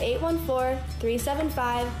today at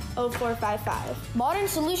 814-375-0455. Modern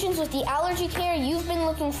solutions with the allergy care you've been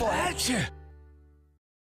looking for. Gotcha.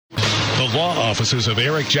 The law offices of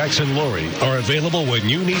Eric Jackson Lurie are available when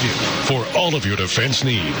you need it for all of your defense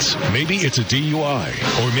needs. Maybe it's a DUI,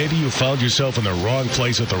 or maybe you found yourself in the wrong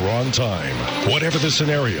place at the wrong time. Whatever the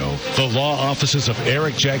scenario, the law offices of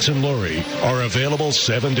Eric Jackson Lurie are available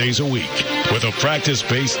 7 days a week. With a practice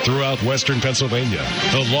based throughout Western Pennsylvania,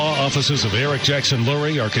 the law offices of Eric Jackson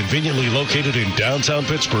Lurie are conveniently located in downtown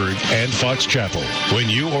Pittsburgh and Fox Chapel.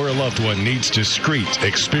 When you or a loved one needs discreet,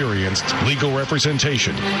 experienced legal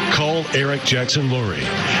representation, call Eric Jackson Lurie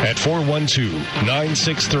at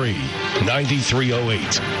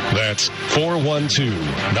 412-963-9308. That's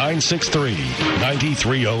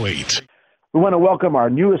 412-963-9308. We want to welcome our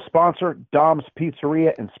newest sponsor, Dom's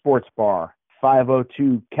Pizzeria and Sports Bar,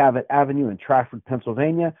 502 Cavett Avenue in Trafford,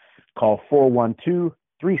 Pennsylvania. Call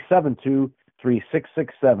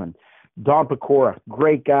 412-372-3667. Dom Pecora,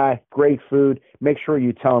 great guy, great food. Make sure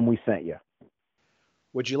you tell him we sent you.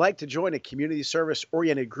 Would you like to join a community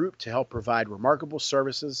service-oriented group to help provide remarkable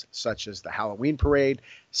services such as the Halloween Parade,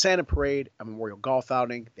 Santa Parade, a memorial golf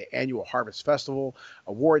outing, the annual Harvest Festival,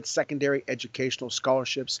 award secondary educational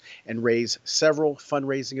scholarships, and raise several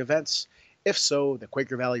fundraising events? If so, the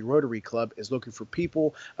Quaker Valley Rotary Club is looking for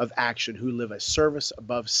people of action who live a service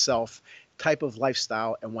above self type of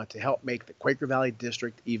lifestyle and want to help make the Quaker Valley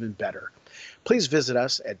District even better. Please visit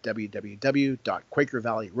us at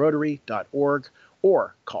www.quakervalleyrotary.org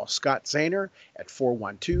or call Scott Zahner at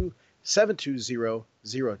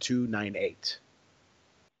 412-720-0298.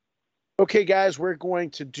 Okay, guys, we're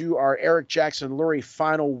going to do our Eric Jackson Lurie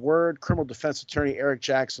final word. Criminal defense attorney Eric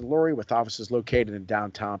Jackson Lurie, with offices located in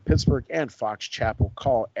downtown Pittsburgh and Fox Chapel.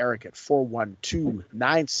 Call Eric at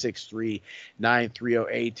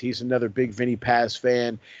 412-963-9308. He's another big Vinny Paz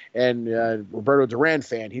fan and Roberto Duran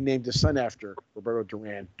fan. He named his son after Roberto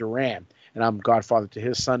Duran. And I'm godfather to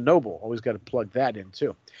his son, Noble. Always got to plug that in,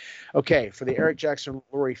 too. Okay, for the Eric Jackson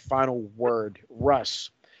Lurie final word,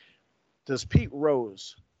 Russ, does Pete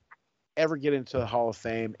Rose ever get into the Hall of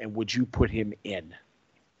Fame, and would you put him in?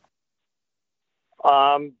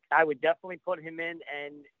 I would definitely put him in.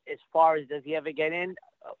 And as far as does he ever get in,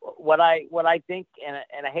 what I think, and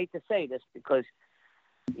I hate to say this because,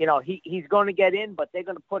 you know, he's going to get in, but they're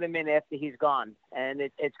going to put him in after he's gone. And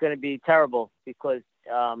it's going to be terrible because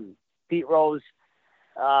Pete Rose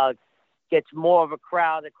gets more of a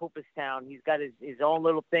crowd at Cooperstown. He's got his own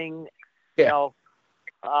little thing, you know,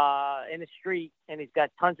 in the street, and he's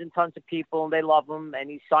got tons and tons of people, and they love him, and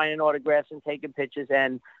he's signing autographs and taking pictures,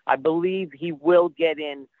 and I believe he will get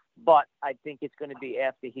in, but I think it's going to be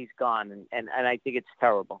after he's gone, and I think it's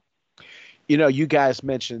terrible. You know, you guys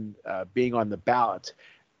mentioned being on the ballot.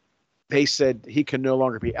 They said he can no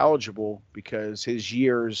longer be eligible because his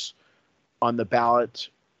years on the ballot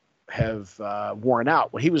have worn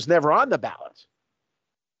out. Well, he was never on the ballot.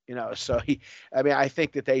 You know, so I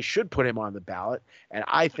think that they should put him on the ballot, and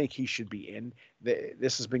I think he should be in.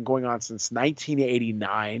 This has been going on since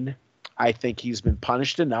 1989. I think he's been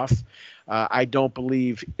punished enough. I don't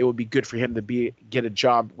believe it would be good for him to get a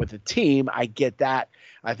job with a team. I get that.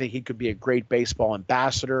 I think he could be a great baseball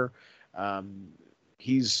ambassador.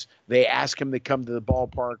 They ask him to come to the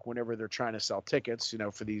ballpark whenever they're trying to sell tickets, you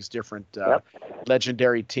know, for these different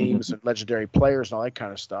legendary teams and legendary players and all that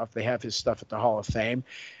kind of stuff. They have his stuff at the Hall of Fame.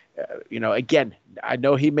 You know, again, I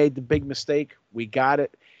know he made the big mistake. We got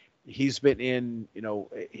it. He's been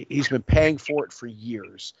he's been paying for it for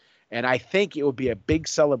years. And I think it would be a big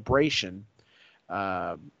celebration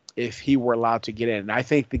if he were allowed to get in. And I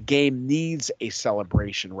think the game needs a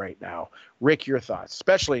celebration right now. Rick, your thoughts,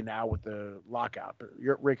 especially now with the lockout.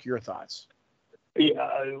 Rick, your thoughts.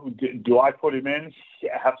 Do I put him in?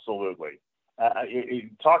 Yeah, absolutely.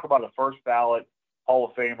 Talk about a first ballot Hall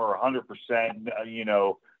of Famer, 100%.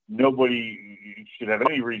 Nobody should have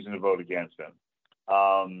any reason to vote against him.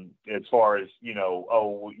 As far as,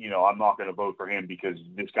 I'm not going to vote for him because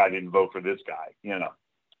this guy didn't vote for this guy,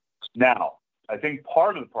 Now, I think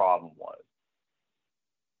part of the problem was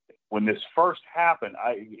when this first happened,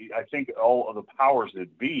 I think all of the powers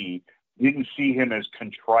that be didn't see him as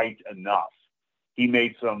contrite enough. He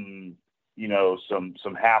made some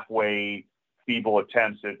halfway feeble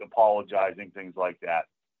attempts at apologizing, things like that.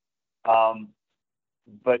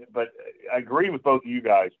 But I agree with both of you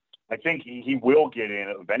guys. I think he will get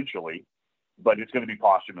in eventually, but it's going to be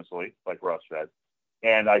posthumously, like Russ said.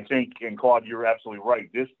 And I think, and Claude, you're absolutely right.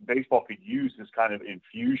 This baseball could use this kind of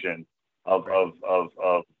infusion of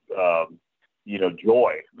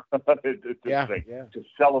joy to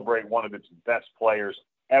celebrate one of its best players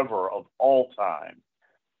ever of all time.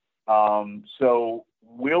 So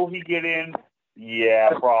will he get in?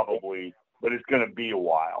 Yeah, probably, but it's going to be a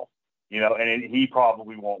while, and he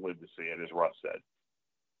probably won't live to see it, as Russ said.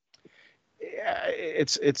 Yeah,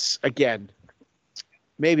 it's again,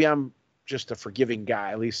 maybe I'm just a forgiving guy,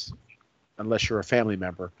 at least unless you're a family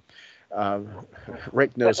member.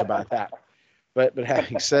 Rick knows about that. But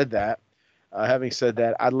having said that,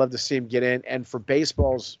 I'd love to see him get in. And for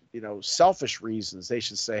baseball's, selfish reasons, they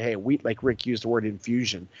should say, hey, like Rick used the word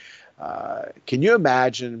infusion. Can you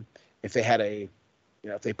imagine if they had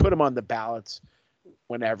if they put him on the ballots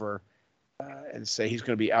whenever and say he's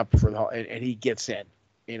going to be up for the and he gets in?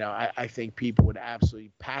 I think people would absolutely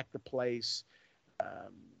pack the place.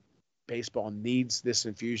 Baseball needs this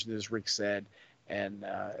infusion, as Rick said. And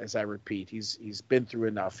as I repeat, he's been through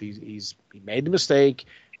enough. He made the mistake.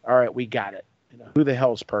 All right, we got it. Who the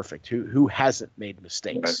hell is perfect? Who hasn't made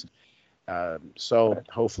mistakes? So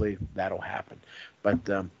hopefully that'll happen. But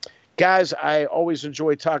guys, I always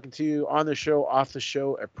enjoy talking to you on the show, off the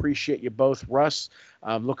show. Appreciate you both, Russ.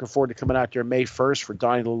 I'm looking forward to coming out there May 1st for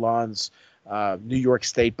Donnie Lalonde's New York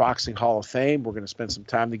State Boxing Hall of Fame. We're going to spend some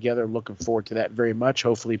time together. Looking forward to that very much.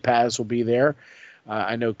 Hopefully Paz will be there.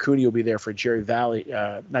 I know Cooney will be there for Victor Valley.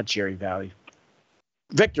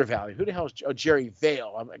 Who the hell is Jerry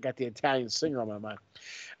Vale? I got the Italian singer on my mind.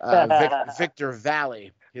 Victor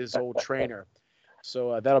Valley, his old trainer.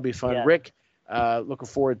 So that'll be fun. Yeah. Rick, looking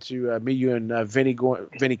forward to meet you and Vinny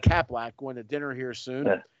Kaplack going to dinner here soon.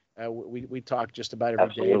 Yeah. We talk just about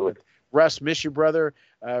every day. But Russ, miss you, brother.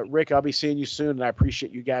 Rick, I'll be seeing you soon, and I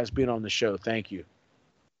appreciate you guys being on the show. Thank you.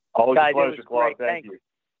 Always a pleasure, Claude. Thank you.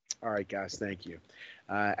 All right, guys. Thank you.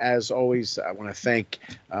 As always, I want to thank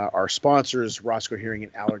our sponsors, Roscoe Hearing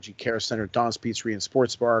and Allergy Care Center, Don's Pizzeria and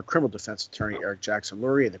Sports Bar, criminal defense attorney Eric Jackson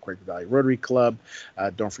Lurie, and the Quaker Valley Rotary Club.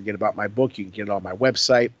 Don't forget about my book. You can get it on my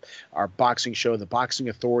website. Our boxing show, The Boxing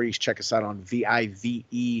Authorities. Check us out on VIVE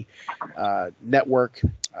Network,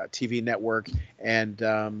 TV network. And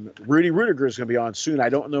Rudy Rudiger is going to be on soon. I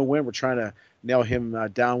don't know when. We're trying to nail him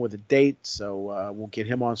down with a date, so we'll get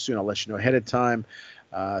him on soon. I'll let you know ahead of time.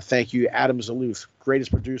 Thank you, Adam Zaloof,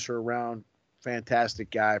 greatest producer around,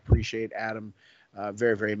 fantastic guy. Appreciate Adam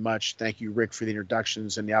very, very much. Thank you, Rick, for the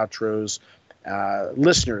introductions and the outros.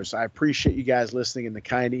 Listeners, I appreciate you guys listening and the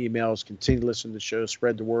kind emails. Continue to listen to the show,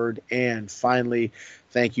 spread the word. And finally,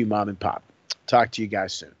 thank you, Mom and Pop. Talk to you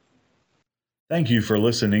guys soon. Thank you for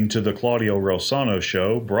listening to the Claudio Rosano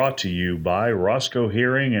Show, brought to you by Roscoe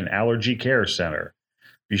Hearing and Allergy Care Center.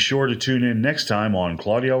 Be sure to tune in next time on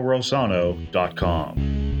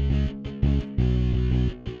ClaudioRosano.com.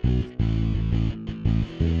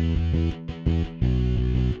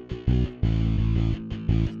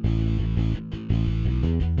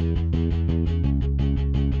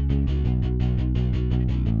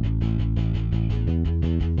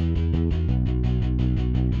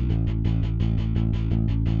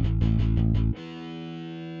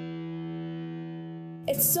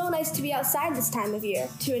 It's so nice to be outside this time of year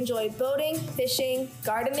to enjoy boating, fishing,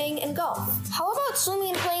 gardening, and golf. How about swimming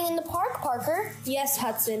and playing in the park, Parker? Yes,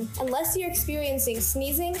 Hudson. Unless you're experiencing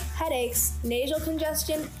sneezing, headaches, nasal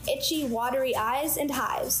congestion, itchy, watery eyes, and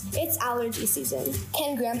hives, it's allergy season.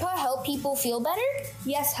 Can Grandpa help people feel better?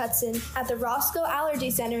 Yes, Hudson. At the Roscoe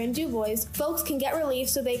Allergy Center in DuBois, folks can get relief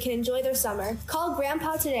so they can enjoy their summer. Call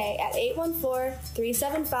Grandpa today at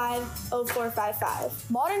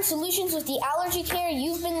 814-375-0455. Modern solutions with the allergy care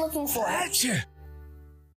you've been looking for. Gotcha.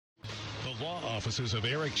 The law offices of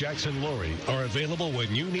Eric Jackson Laurie are available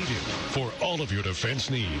when you need it for all of your defense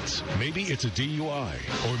needs. Maybe it's a DUI,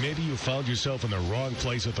 or maybe you found yourself in the wrong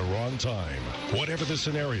place at the wrong time. Whatever the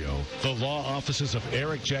scenario, the law offices of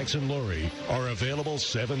Eric Jackson Laurie are available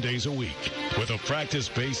 7 days a week. With a practice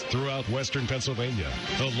based throughout Western Pennsylvania,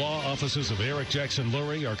 the law offices of Eric Jackson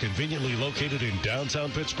Laurie are conveniently located in downtown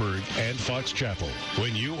Pittsburgh and Fox Chapel.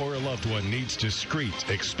 When you or a loved one needs discreet,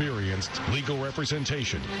 experienced legal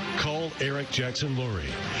representation, call Eric Jackson Laurie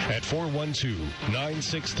at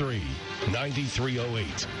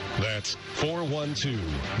 412-963-9308. That's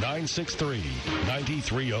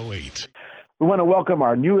 412-963-9308. We want to welcome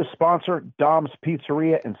our newest sponsor, Dom's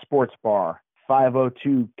Pizzeria and Sports Bar,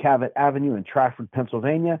 502 Cavett Avenue in Trafford,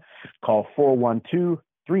 Pennsylvania. Call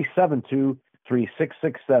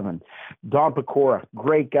 412-372-3667. Dom Pecora,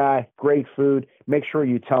 great guy, great food. Make sure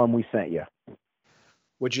you tell him we sent you.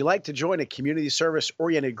 Would you like to join a community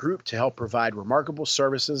service-oriented group to help provide remarkable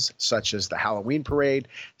services such as the Halloween Parade,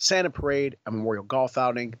 Santa Parade, a memorial golf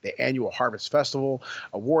outing, the annual Harvest Festival,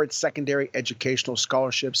 award secondary educational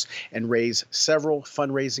scholarships, and raise several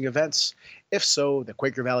fundraising events? If so, the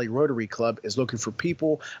Quaker Valley Rotary Club is looking for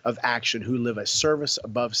people of action who live a service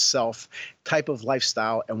above self type of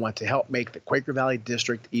lifestyle and want to help make the Quaker Valley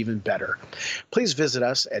District even better. Please visit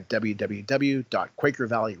us at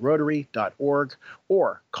www.quakervalleyrotary.org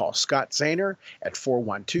or call Scott Zahner at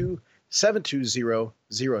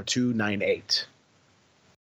 412-720-0298.